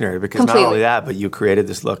reactionary, because Completely. not only that, but you created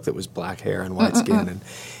this look that was black hair and white skin,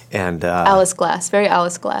 and Alice Glass, very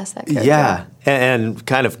Alice Glass, that character. yeah, and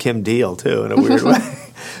kind of Kim Deal too in a weird way.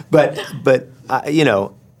 But you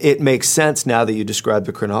know, it makes sense now that you describe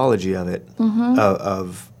the chronology of it,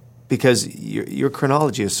 of because your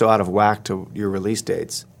chronology is so out of whack to your release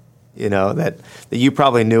dates. You know that you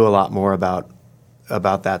probably knew a lot more about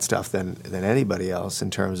that stuff than anybody else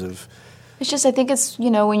in terms of. It's just, I think it's, you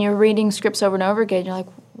know, when you're reading scripts over and over again, you're like,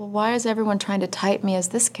 well, why is everyone trying to type me as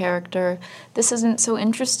this character? This isn't so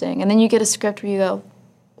interesting. And then you get a script where you go,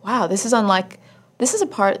 wow, this is a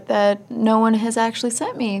part that no one has actually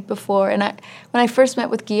sent me before. And when I first met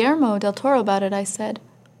with Guillermo del Toro about it, I said,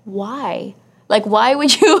 why? Like, why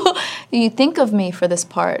would you think of me for this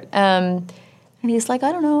part? And he's like,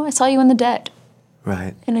 I don't know, I saw you in The Dead.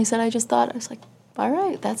 Right. And I said, I was like, all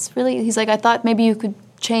right, that's really, he's like, I thought maybe you could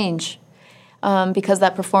change. Because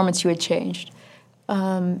that performance you had changed.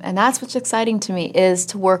 And that's what's exciting to me, is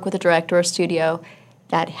to work with a director or studio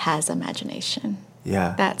that has imagination.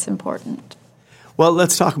 Yeah. That's important. Well,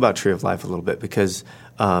 let's talk about Tree of Life a little bit, because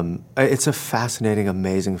it's a fascinating,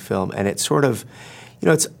 amazing film. And it's sort of, you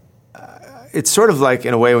know, it's sort of like,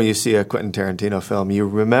 in a way, when you see a Quentin Tarantino film, you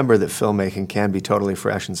remember that filmmaking can be totally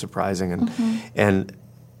fresh and surprising. And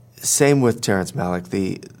same with Terrence Malick,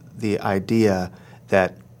 the idea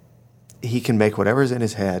that he can make whatever's in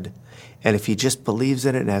his head, and if he just believes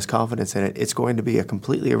in it and has confidence in it, it's going to be a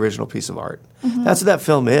completely original piece of art. That's what that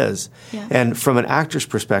film is. Yeah. And from an actor's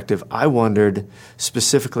perspective, I wondered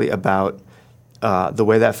specifically about the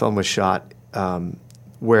way that film was shot,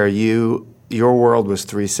 where your world was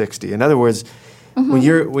 360. In other words, when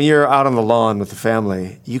you're out on the lawn with the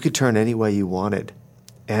family, you could turn any way you wanted.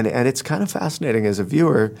 And it's kind of fascinating as a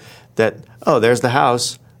viewer that, oh, there's the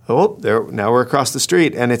house. Oh, now we're across the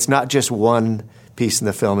street, and it's not just one piece in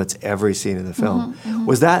the film; it's every scene in the film.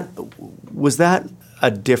 Was that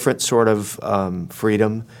a different sort of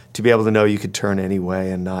freedom to be able to know you could turn any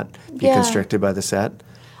way and not be constricted by the set?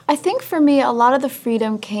 I think for me, a lot of the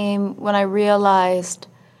freedom came when I realized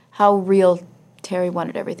how real Terry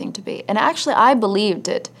wanted everything to be. And actually, I believed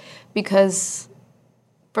it, because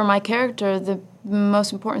for my character, the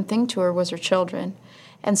most important thing to her was her children.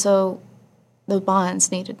 And so the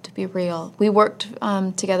bonds needed to be real. We worked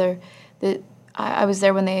together. I was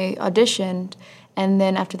there when they auditioned, and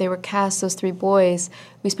then after they were cast, those 3 boys,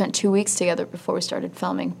 we spent 2 weeks together before we started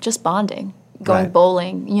filming, just bonding, going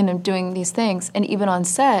bowling, you know, doing these things. And even on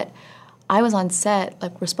set, I was on set,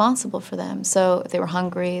 like, responsible for them. So if they were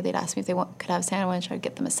hungry, they'd ask me if they could have a sandwich. I'd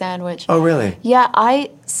get them a sandwich. Oh, really? Yeah,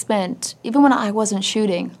 I spent, even when I wasn't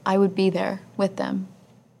shooting, I would be there with them.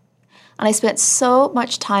 And I spent so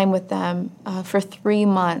much time with them for 3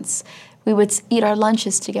 months. We would eat our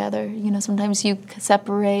lunches together. You know, sometimes you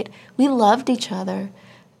separate. We loved each other.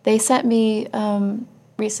 They sent me,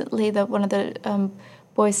 recently, one of the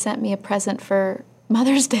boys sent me a present for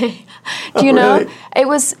Mother's Day. Do you know?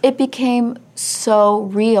 Really? It became so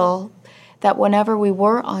real that whenever we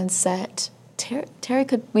were on set, Terry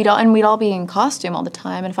we'd all be in costume all the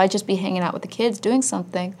time. And if I'd just be hanging out with the kids doing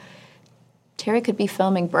something, Terry could be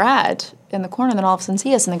filming Brad in the corner, and then all of a sudden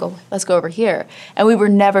see us, and they go, let's go over here. And we were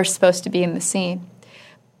never supposed to be in the scene.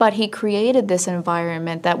 But he created this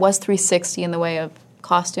environment that was 360 in the way of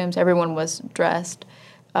costumes. Everyone was dressed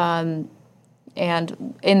and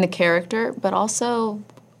in the character, but also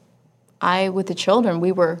with the children,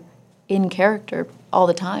 we were in character all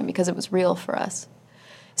the time because it was real for us.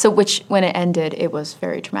 So when it ended, it was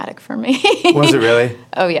very traumatic for me. Was it really?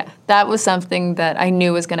 Oh, yeah. That was something that I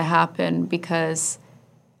knew was going to happen because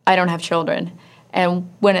I don't have children. And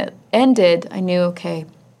when it ended, I knew, okay,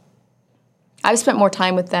 I've spent more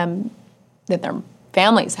time with them than their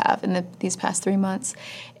families have in these past 3 months.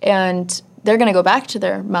 And they're going to go back to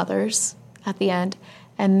their mothers at the end.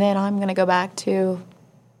 And then I'm going to go back to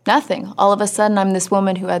nothing. All of a sudden, I'm this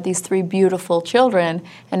woman who had these 3 beautiful children,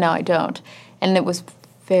 and now I don't. And it was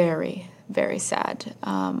very, very sad.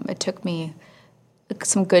 It took me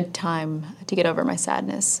some good time to get over my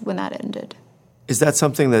sadness when that ended. Is that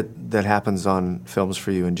something that happens on films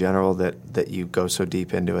for you in general, that you go so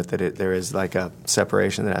deep into it that there is like a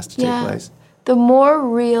separation that has to take place? The more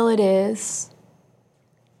real it is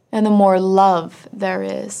and the more love there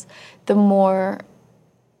is, the more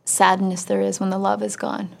sadness there is when the love is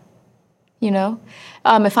gone. You know?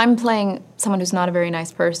 If I'm playing someone who's not a very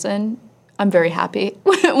nice person, I'm very happy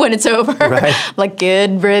when it's over. Right. Like,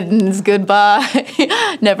 good riddance,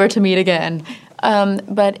 goodbye, never to meet again.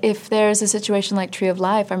 But if there's a situation like Tree of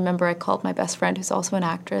Life, I remember I called my best friend, who's also an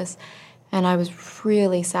actress, and I was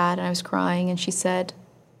really sad, and I was crying, and she said,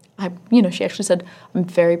 she actually said, I'm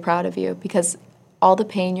very proud of you, because all the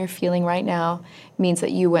pain you're feeling right now means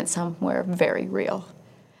that you went somewhere very real.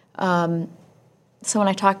 So when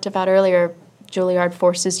I talked about earlier, Juilliard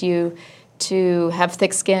forces you to have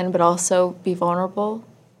thick skin but also be vulnerable.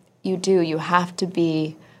 You do. You have to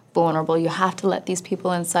be vulnerable. You have to let these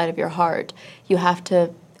people inside of your heart. You have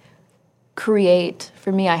to create.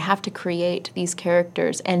 For me, I have to create these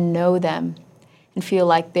characters and know them and feel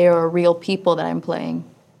like they are real people that I'm playing,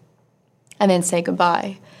 and then say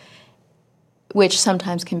goodbye, which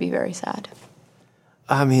sometimes can be very sad.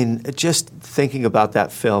 I mean, just thinking about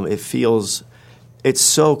that film, it's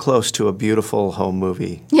so close to a beautiful home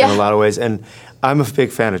movie in a lot of ways. And I'm a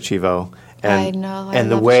big fan of Chivo. And, I know.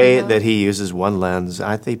 And the way that he uses one lens,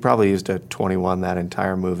 I think he probably used a 21 that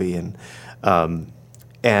entire movie. And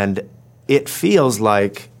it feels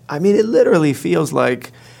like, it literally feels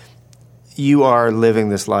like you are living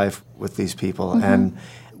this life with these people. Mm-hmm. And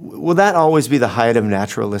will that always be the height of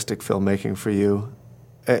naturalistic filmmaking for you?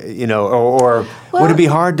 Would it be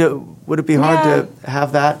hard to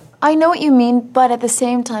have that? I know what you mean, but at the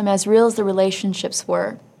same time, as real as the relationships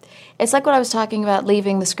were, it's like what I was talking about,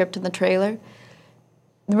 leaving the script in the trailer.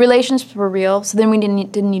 The relationships were real, so then we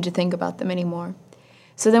didn't need to think about them anymore.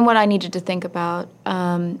 So then what I needed to think about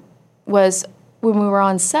was when we were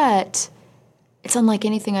on set, it's unlike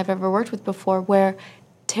anything I've ever worked with before, where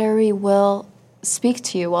Terry will speak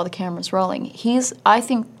to you while the camera's rolling. I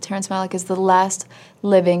think Terrence Malick is the last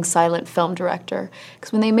living silent film director,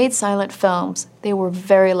 because when they made silent films, they were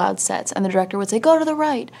very loud sets, and the director would say, go to the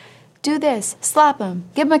right, do this, slap him,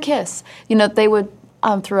 give him a kiss. They would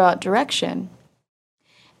throw out direction.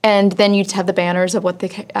 And then you'd have the banners of what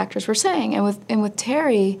the actors were saying. And with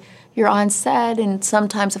Terry, you're on set, and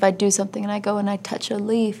sometimes if I do something and I go and I touch a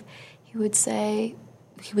leaf, he would say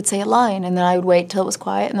a line, and then I would wait till it was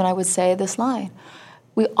quiet, and then I would say this line.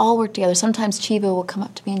 We all work together. Sometimes Chivo will come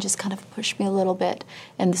up to me and just kind of push me a little bit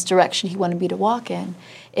in this direction he wanted me to walk in.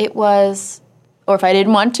 Or if I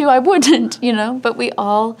didn't want to, I wouldn't, But we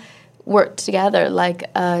all worked together like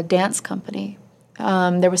a dance company.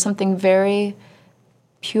 There was something very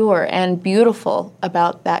pure and beautiful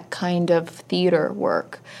about that kind of theater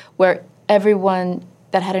work, where everyone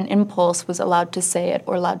that had an impulse was allowed to say it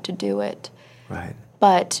or allowed to do it. Right.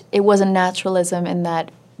 But it wasn't naturalism in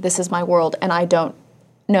that this is my world and I don't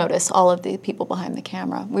notice all of the people behind the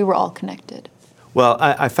camera. We were all connected. Well,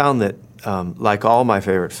 I found that, like all my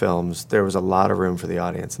favorite films, there was a lot of room for the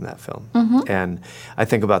audience in that film. Mm-hmm. And I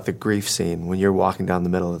think about the grief scene when you're walking down the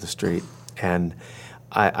middle of the street, and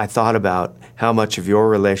I thought about how much of your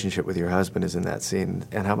relationship with your husband is in that scene,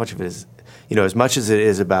 and how much of it is, as much as it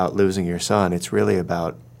is about losing your son, it's really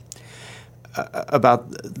about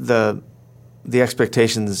the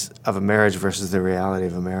expectations of a marriage versus the reality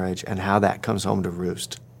of a marriage, and how that comes home to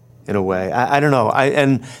roost in a way. I don't know.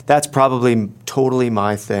 And that's probably totally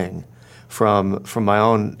my thing from my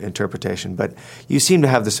own interpretation. But you seem to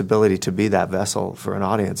have this ability to be that vessel for an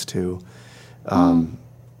audience to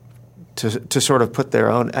sort of put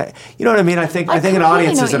their own. You know what I mean? I think an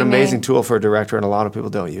audience is an amazing tool for a director, and a lot of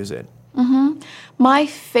people don't use it. Mm-hmm. My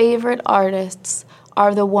favorite artists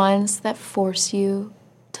are the ones that force you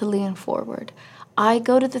to lean forward. I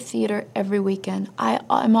go to the theater every weekend. I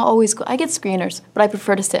get screeners, but I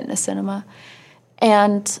prefer to sit in a cinema.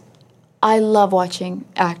 And I love watching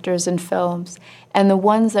actors in films. And the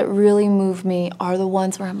ones that really move me are the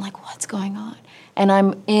ones where I'm like, what's going on? And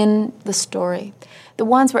I'm in the story. The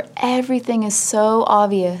ones where everything is so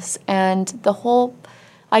obvious and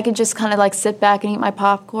I could just kind of like sit back and eat my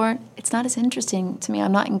popcorn. It's not as interesting to me.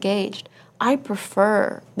 I'm not engaged. I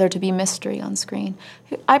prefer there to be mystery on screen.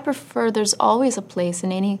 I prefer there's always a place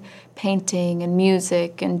in any painting and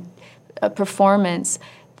music and a performance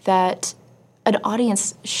that an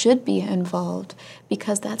audience should be involved,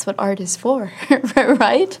 because that's what art is for,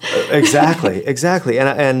 right? Exactly.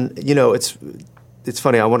 And it's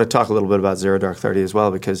funny. I want to talk a little bit about Zero Dark 30 as well,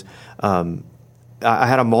 because I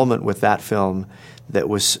had a moment with that film that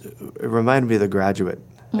it reminded me of The Graduate,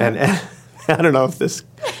 and I don't know if this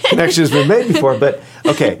connection has been made before, but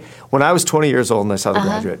okay. When I was 20 years old and I saw The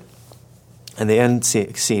Graduate, and the end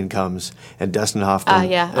scene comes, and Dustin Hoffman,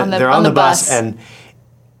 they're on the bus,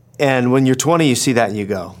 and when you're 20, you see that and you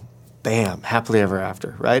go, bam, happily ever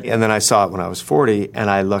after, right? And then I saw it when I was 40, and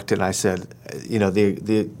I looked and I said,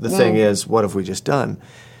 the thing is, what have we just done?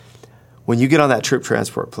 When you get on that troop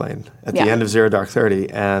transport plane at the end of Zero Dark 30,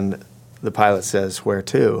 and the pilot says, "Where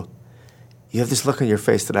to?" you have this look on your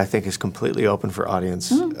face that I think is completely open for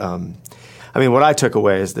audience. I mean, what I took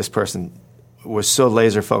away is this person was so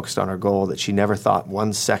laser focused on her goal that she never thought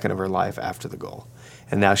 1 second of her life after the goal.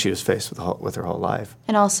 And now she was faced with her whole life.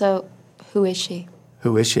 And also, who is she?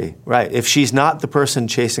 Who is she? Right. If she's not the person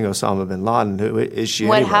chasing Osama bin Laden, who is she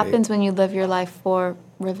What anybody? happens when you live your life for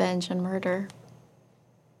revenge and murder?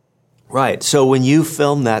 Right. So when you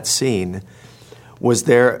filmed that scene, was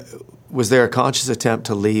there a conscious attempt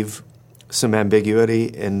to leave some ambiguity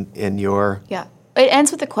in your... Yeah. It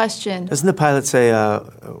ends with a question. Doesn't the pilot say,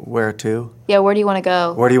 where to? Yeah, where do you want to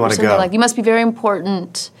go? Where do you want to go? Like, you must be very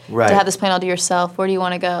important Right. to have this plane all to yourself. Where do you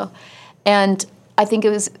want to go? And I think it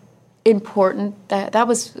was important that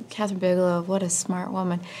was Catherine Bigelow. What a smart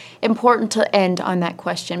woman. Important to end on that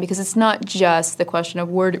question, because it's not just the question of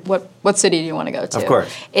what city do you want to go to. Of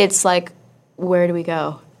course. It's like, where do we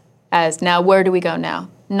go? Where do we go now?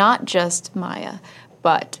 Not just Maya,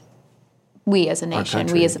 but we as a nation,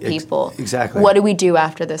 country. we as a people. Exactly. What do we do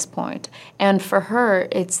after this point? And for her,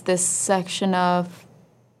 it's this section of,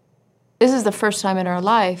 this is the first time in her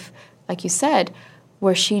life, like you said,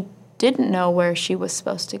 where she didn't know where she was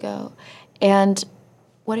supposed to go. And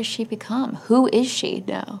what has she become? Who is she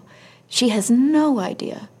now? She has no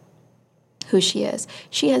idea who she is.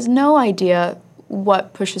 She has no idea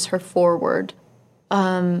what pushes her forward.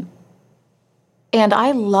 And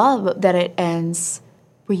I love that it ends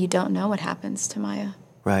where you don't know what happens to Maya.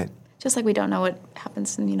 Right. Just like we don't know what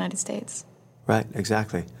happens in the United States. Right,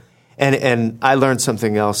 exactly. And I learned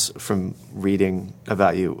something else from reading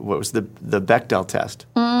about you. What was the Bechdel test?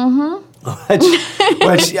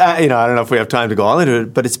 which I don't know if we have time to go all into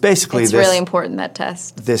it, but it's basically It's really important, that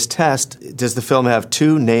test. This test, does the film have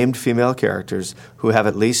 2 named female characters who have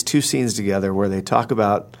at least 2 scenes together where they talk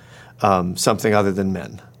about something other than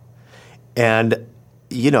men? And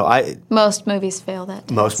Most movies fail that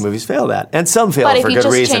test. Most movies fail that, and some fail But for if you good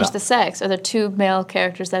just reason. change the sex, are there 2 male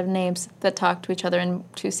characters that have names that talk to each other in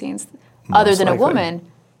 2 scenes? Other than likely. a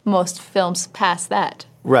woman, most films pass that.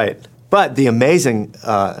 Right. But the amazing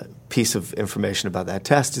piece of information about that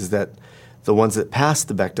test is that the ones that pass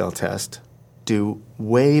the Bechdel test do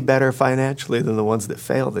way better financially than the ones that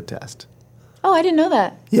fail the test. Oh, I didn't know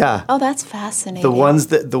that. Yeah. Oh, that's fascinating.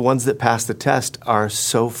 The ones that pass the test are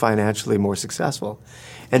so financially more successful.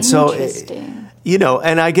 And Interesting.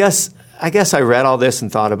 and I guess I read all this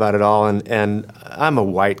and thought about it all, and I'm a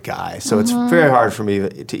white guy, so it's very hard for me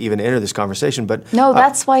to even enter this conversation. But No,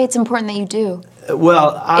 that's why it's important that you do.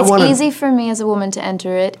 well, It's easy for me as a woman to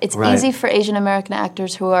enter it. It's Right. easy for Asian American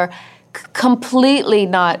actors who are completely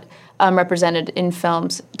not represented in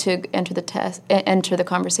films to enter the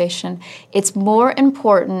conversation. It's more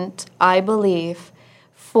important, I believe,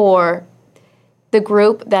 for the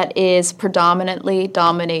group that is predominantly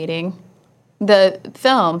dominating the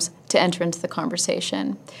films to enter into the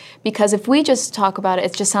conversation. Because if we just talk about it,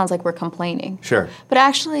 it just sounds like we're complaining. Sure. But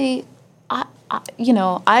actually, I'm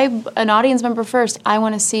an audience member first. I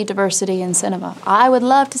want to see diversity in cinema. I would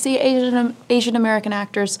love to see Asian American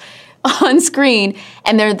actors on screen,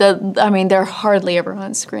 and they're hardly ever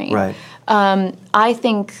on screen. Right. I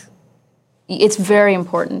think it's very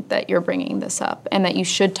important that you're bringing this up and that you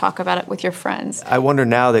should talk about it with your friends. I wonder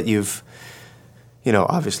now that you've,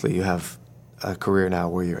 obviously you have a career now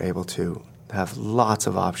where you're able to have lots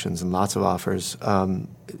of options and lots of offers.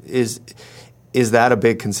 Is that a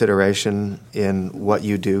big consideration in what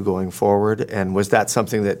you do going forward? And was that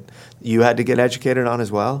something that you had to get educated on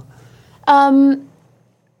as well?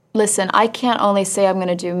 Listen, I can't only say I'm going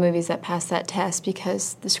to do movies that pass that test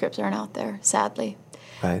because the scripts aren't out there, sadly.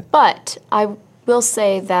 Right. But I will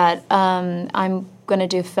say that I'm going to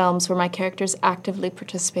do films where my character's actively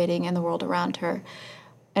participating in the world around her.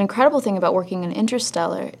 An incredible thing about working in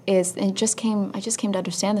Interstellar is, I just came to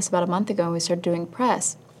understand this about a month ago when we started doing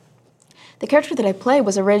press. The character that I played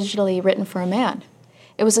was originally written for a man.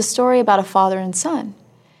 It was a story about a father and son,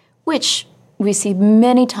 which we see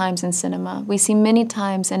many times in cinema. We see many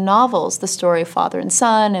times in novels the story of father and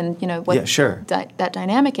son and what that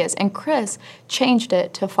dynamic is. And Chris changed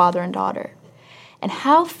it to father and daughter. And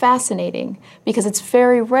how fascinating, because it's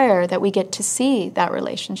very rare that we get to see that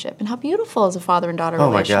relationship. And how beautiful is a father and daughter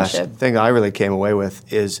relationship. Oh my gosh, the thing I really came away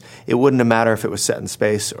with is it wouldn't have mattered if it was set in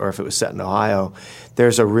space or if it was set in Ohio.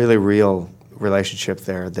 There's a really real relationship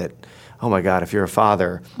there that, oh my God, if you're a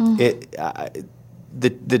father, the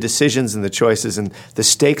decisions and the choices and the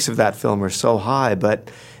stakes of that film are so high,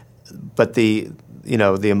 but the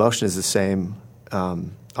emotion is the same.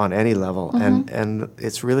 on any level, and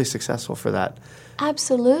it's really successful for that.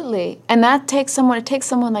 Absolutely. And it takes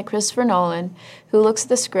someone like Christopher Nolan who looks at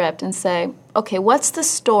the script and say, okay, what's the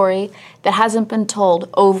story that hasn't been told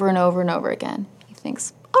over and over and over again? He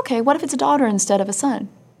thinks, okay, what if it's a daughter instead of a son?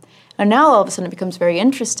 And now all of a sudden it becomes very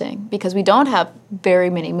interesting because we don't have very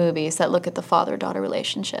many movies that look at the father-daughter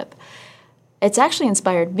relationship. It's actually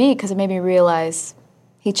inspired me because it made me realize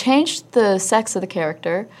he changed the sex of the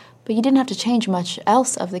character, but you didn't have to change much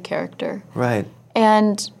else of the character. Right.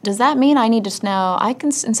 And does that mean I need to now,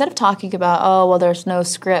 instead of talking about, oh, well, there's no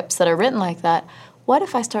scripts that are written like that, what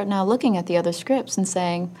if I start now looking at the other scripts and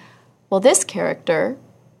saying, well, this character,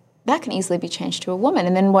 that can easily be changed to a woman,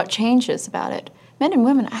 and then what changes about it? Men and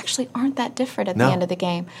women actually aren't that different at the end of the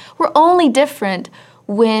game. We're only different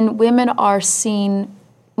when women are seen,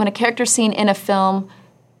 when a character's seen in a film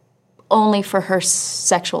only for her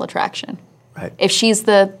sexual attraction. Right. If she's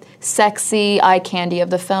the sexy eye candy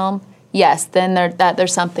of the film, yes, then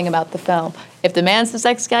there's something about the film. If the man's the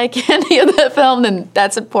sex eye candy of the film, then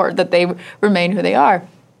that's important that they remain who they are.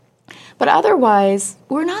 But otherwise,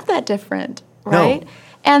 we're not that different, right? No.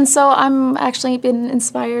 And so I'm actually been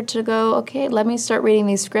inspired to go, okay, let me start reading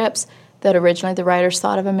these scripts that originally the writers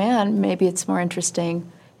thought of a man. Maybe it's more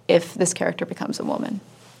interesting if this character becomes a woman.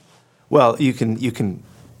 Well, you can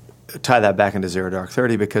tie that back into Zero Dark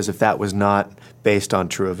 30, because if that was not based on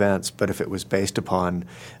true events, but if it was based upon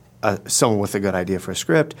someone with a good idea for a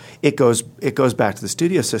script, it goes back to the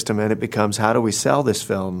studio system, and it becomes, how do we sell this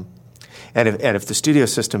film? And if the studio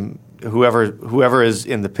system, whoever is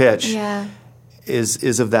in the pitch,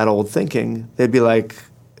 is of that old thinking, they'd be like,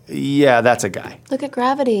 yeah, that's a guy. Look at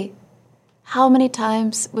Gravity. How many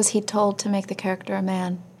times was he told to make the character a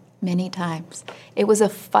man? Many times. It was a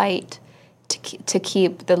fight to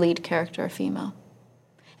keep the lead character a female.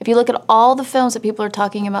 If you look at all the films that people are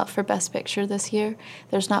talking about for Best Picture this year,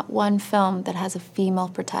 there's not one film that has a female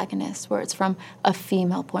protagonist where it's from a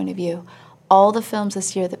female point of view. All the films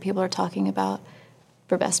this year that people are talking about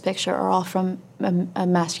for Best Picture are all from a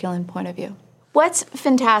masculine point of view. What's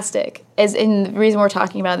fantastic is, in the reason we're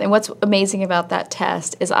talking about it, and what's amazing about that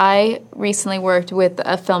test is I recently worked with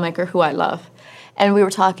a filmmaker who I love, and we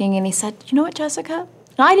were talking, and he said, you know what, Jessica?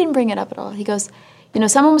 And I didn't bring it up at all. He goes, you know,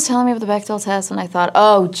 someone was telling me about the Bechdel test, and I thought,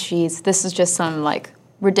 oh, geez, this is just some, like,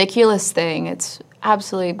 ridiculous thing. It's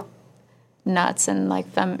absolutely nuts and, like,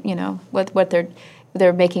 what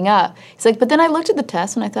they're making up. He's like, but then I looked at the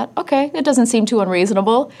test, and I thought, okay, it doesn't seem too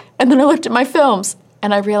unreasonable. And then I looked at my films,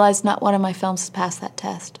 and I realized not one of my films has passed that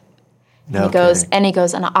test. No,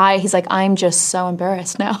 he's like, I'm just so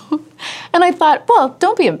embarrassed now. And I thought, well,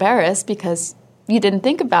 don't be embarrassed because you didn't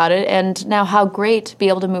think about it, and now how great to be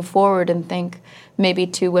able to move forward and think maybe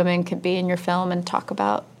two women could be in your film and talk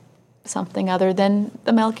about something other than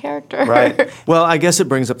the male character. Right. Well, I guess it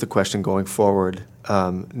brings up the question going forward,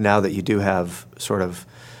 now that you do have sort of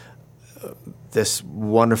this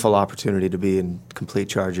wonderful opportunity to be in complete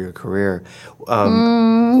charge of your career.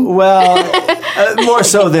 Well, more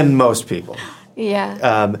so than most people.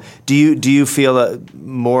 Yeah. Do you feel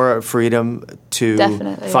more freedom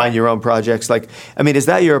to find your own projects? Like, I mean, is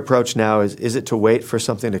that your approach now? Is it to wait for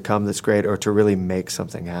something to come that's great, or to really make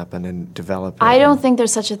something happen and develop it? I don't think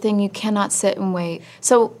there's such a thing. You cannot sit and wait.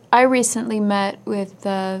 So I recently met with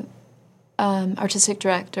the artistic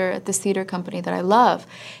director at this theater company that I love,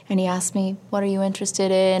 and he asked me, what are you interested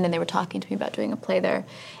in? And they were talking to me about doing a play there.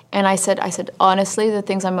 And I said, honestly, the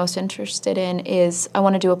things I'm most interested in is I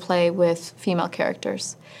want to do a play with female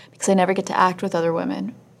characters because I never get to act with other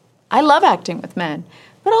women. I love acting with men,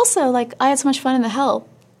 but also, like, I had so much fun in The Help.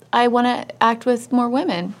 I want to act with more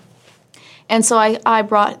women. And so I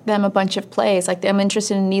brought them a bunch of plays. Like, I'm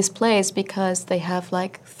interested in these plays because they have,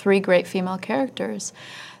 like, 3 great female characters.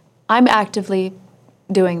 I'm actively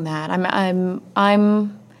doing that.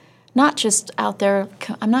 I'm not just out there,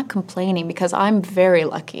 I'm not complaining because I'm very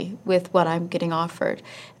lucky with what I'm getting offered.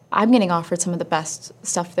 I'm getting offered some of the best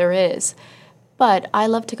stuff there is. But I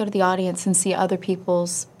love to go to the audience and see other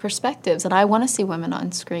people's perspectives, and I want to see women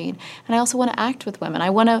on screen. And I also want to act with women. I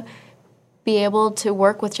want to be able to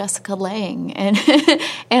work with Jessica Lange and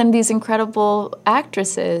and these incredible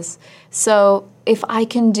actresses. So if I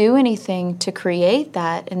can do anything to create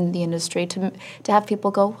that in the industry, to have people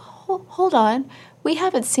go, hold on, we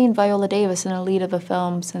haven't seen Viola Davis in a lead of a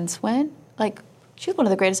film since when? Like, she's one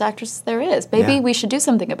of the greatest actresses there is. Maybe we should do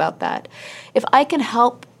something about that. If I can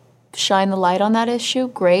help shine the light on that issue,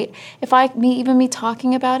 great. If me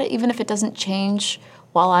talking about it, even if it doesn't change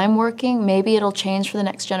while I'm working, maybe it'll change for the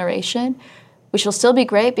next generation, which will still be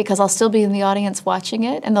great because I'll still be in the audience watching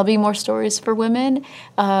it, and there'll be more stories for women,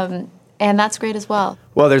 and that's great as well.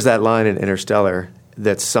 Well, there's that line in Interstellar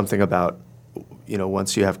that's something about,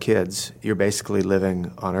 once you have kids, you're basically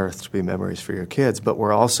living on Earth to be memories for your kids, but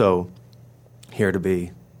we're also here to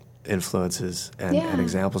be influences and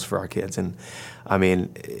examples for our kids. And I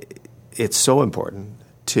mean, it's so important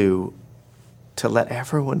to let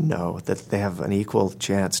everyone know that they have an equal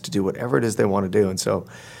chance to do whatever it is they want to do. And so,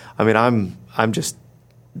 I mean, I'm just,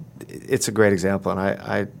 it's a great example, and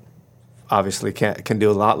I obviously can do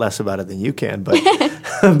a lot less about it than you can, but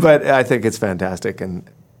but I think it's fantastic, and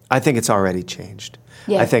I think it's already changed.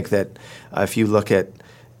 Yeah. I think that if you look at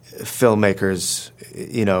filmmakers,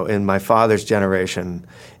 in my father's generation,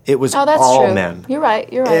 it was all true. Men. You're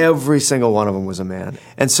right. Every single one of them was a man.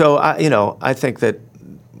 And so, I think that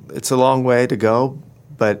it's a long way to go,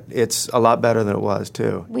 but it's a lot better than it was,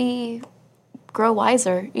 too. We grow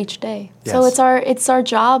wiser each day. Yes. So it's our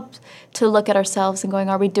job to look at ourselves and going,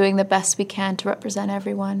 are we doing the best we can to represent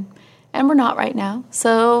everyone? And we're not right now.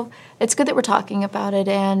 So it's good that we're talking about it,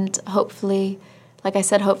 and hopefully, like I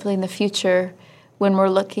said, hopefully in the future, when we're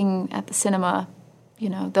looking at the cinema,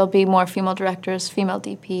 there'll be more female directors, female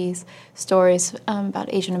DPs, stories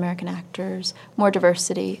about Asian American actors, more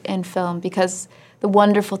diversity in film, because the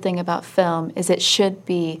wonderful thing about film is it should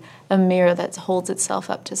be a mirror that holds itself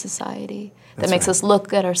up to society, that makes us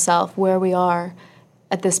look at ourselves, where we are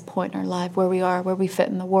at this point in our life, where we fit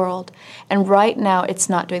in the world. And right now, it's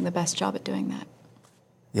not doing the best job at doing that.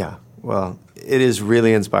 Yeah, well, it is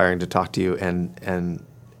really inspiring to talk to you and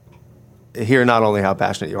hear not only how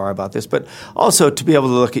passionate you are about this, but also to be able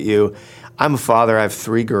to look at you. I'm a father, I have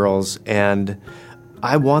 3 girls, and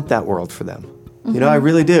I want that world for them. Mm-hmm. I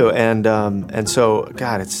really do. And so,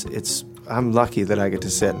 God, I'm lucky that I get to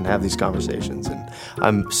sit and have these conversations, and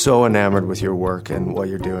I'm so enamored with your work and what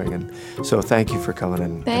you're doing. And so thank you for coming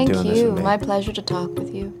and doing this with me. Thank you. My pleasure to talk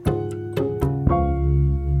with you.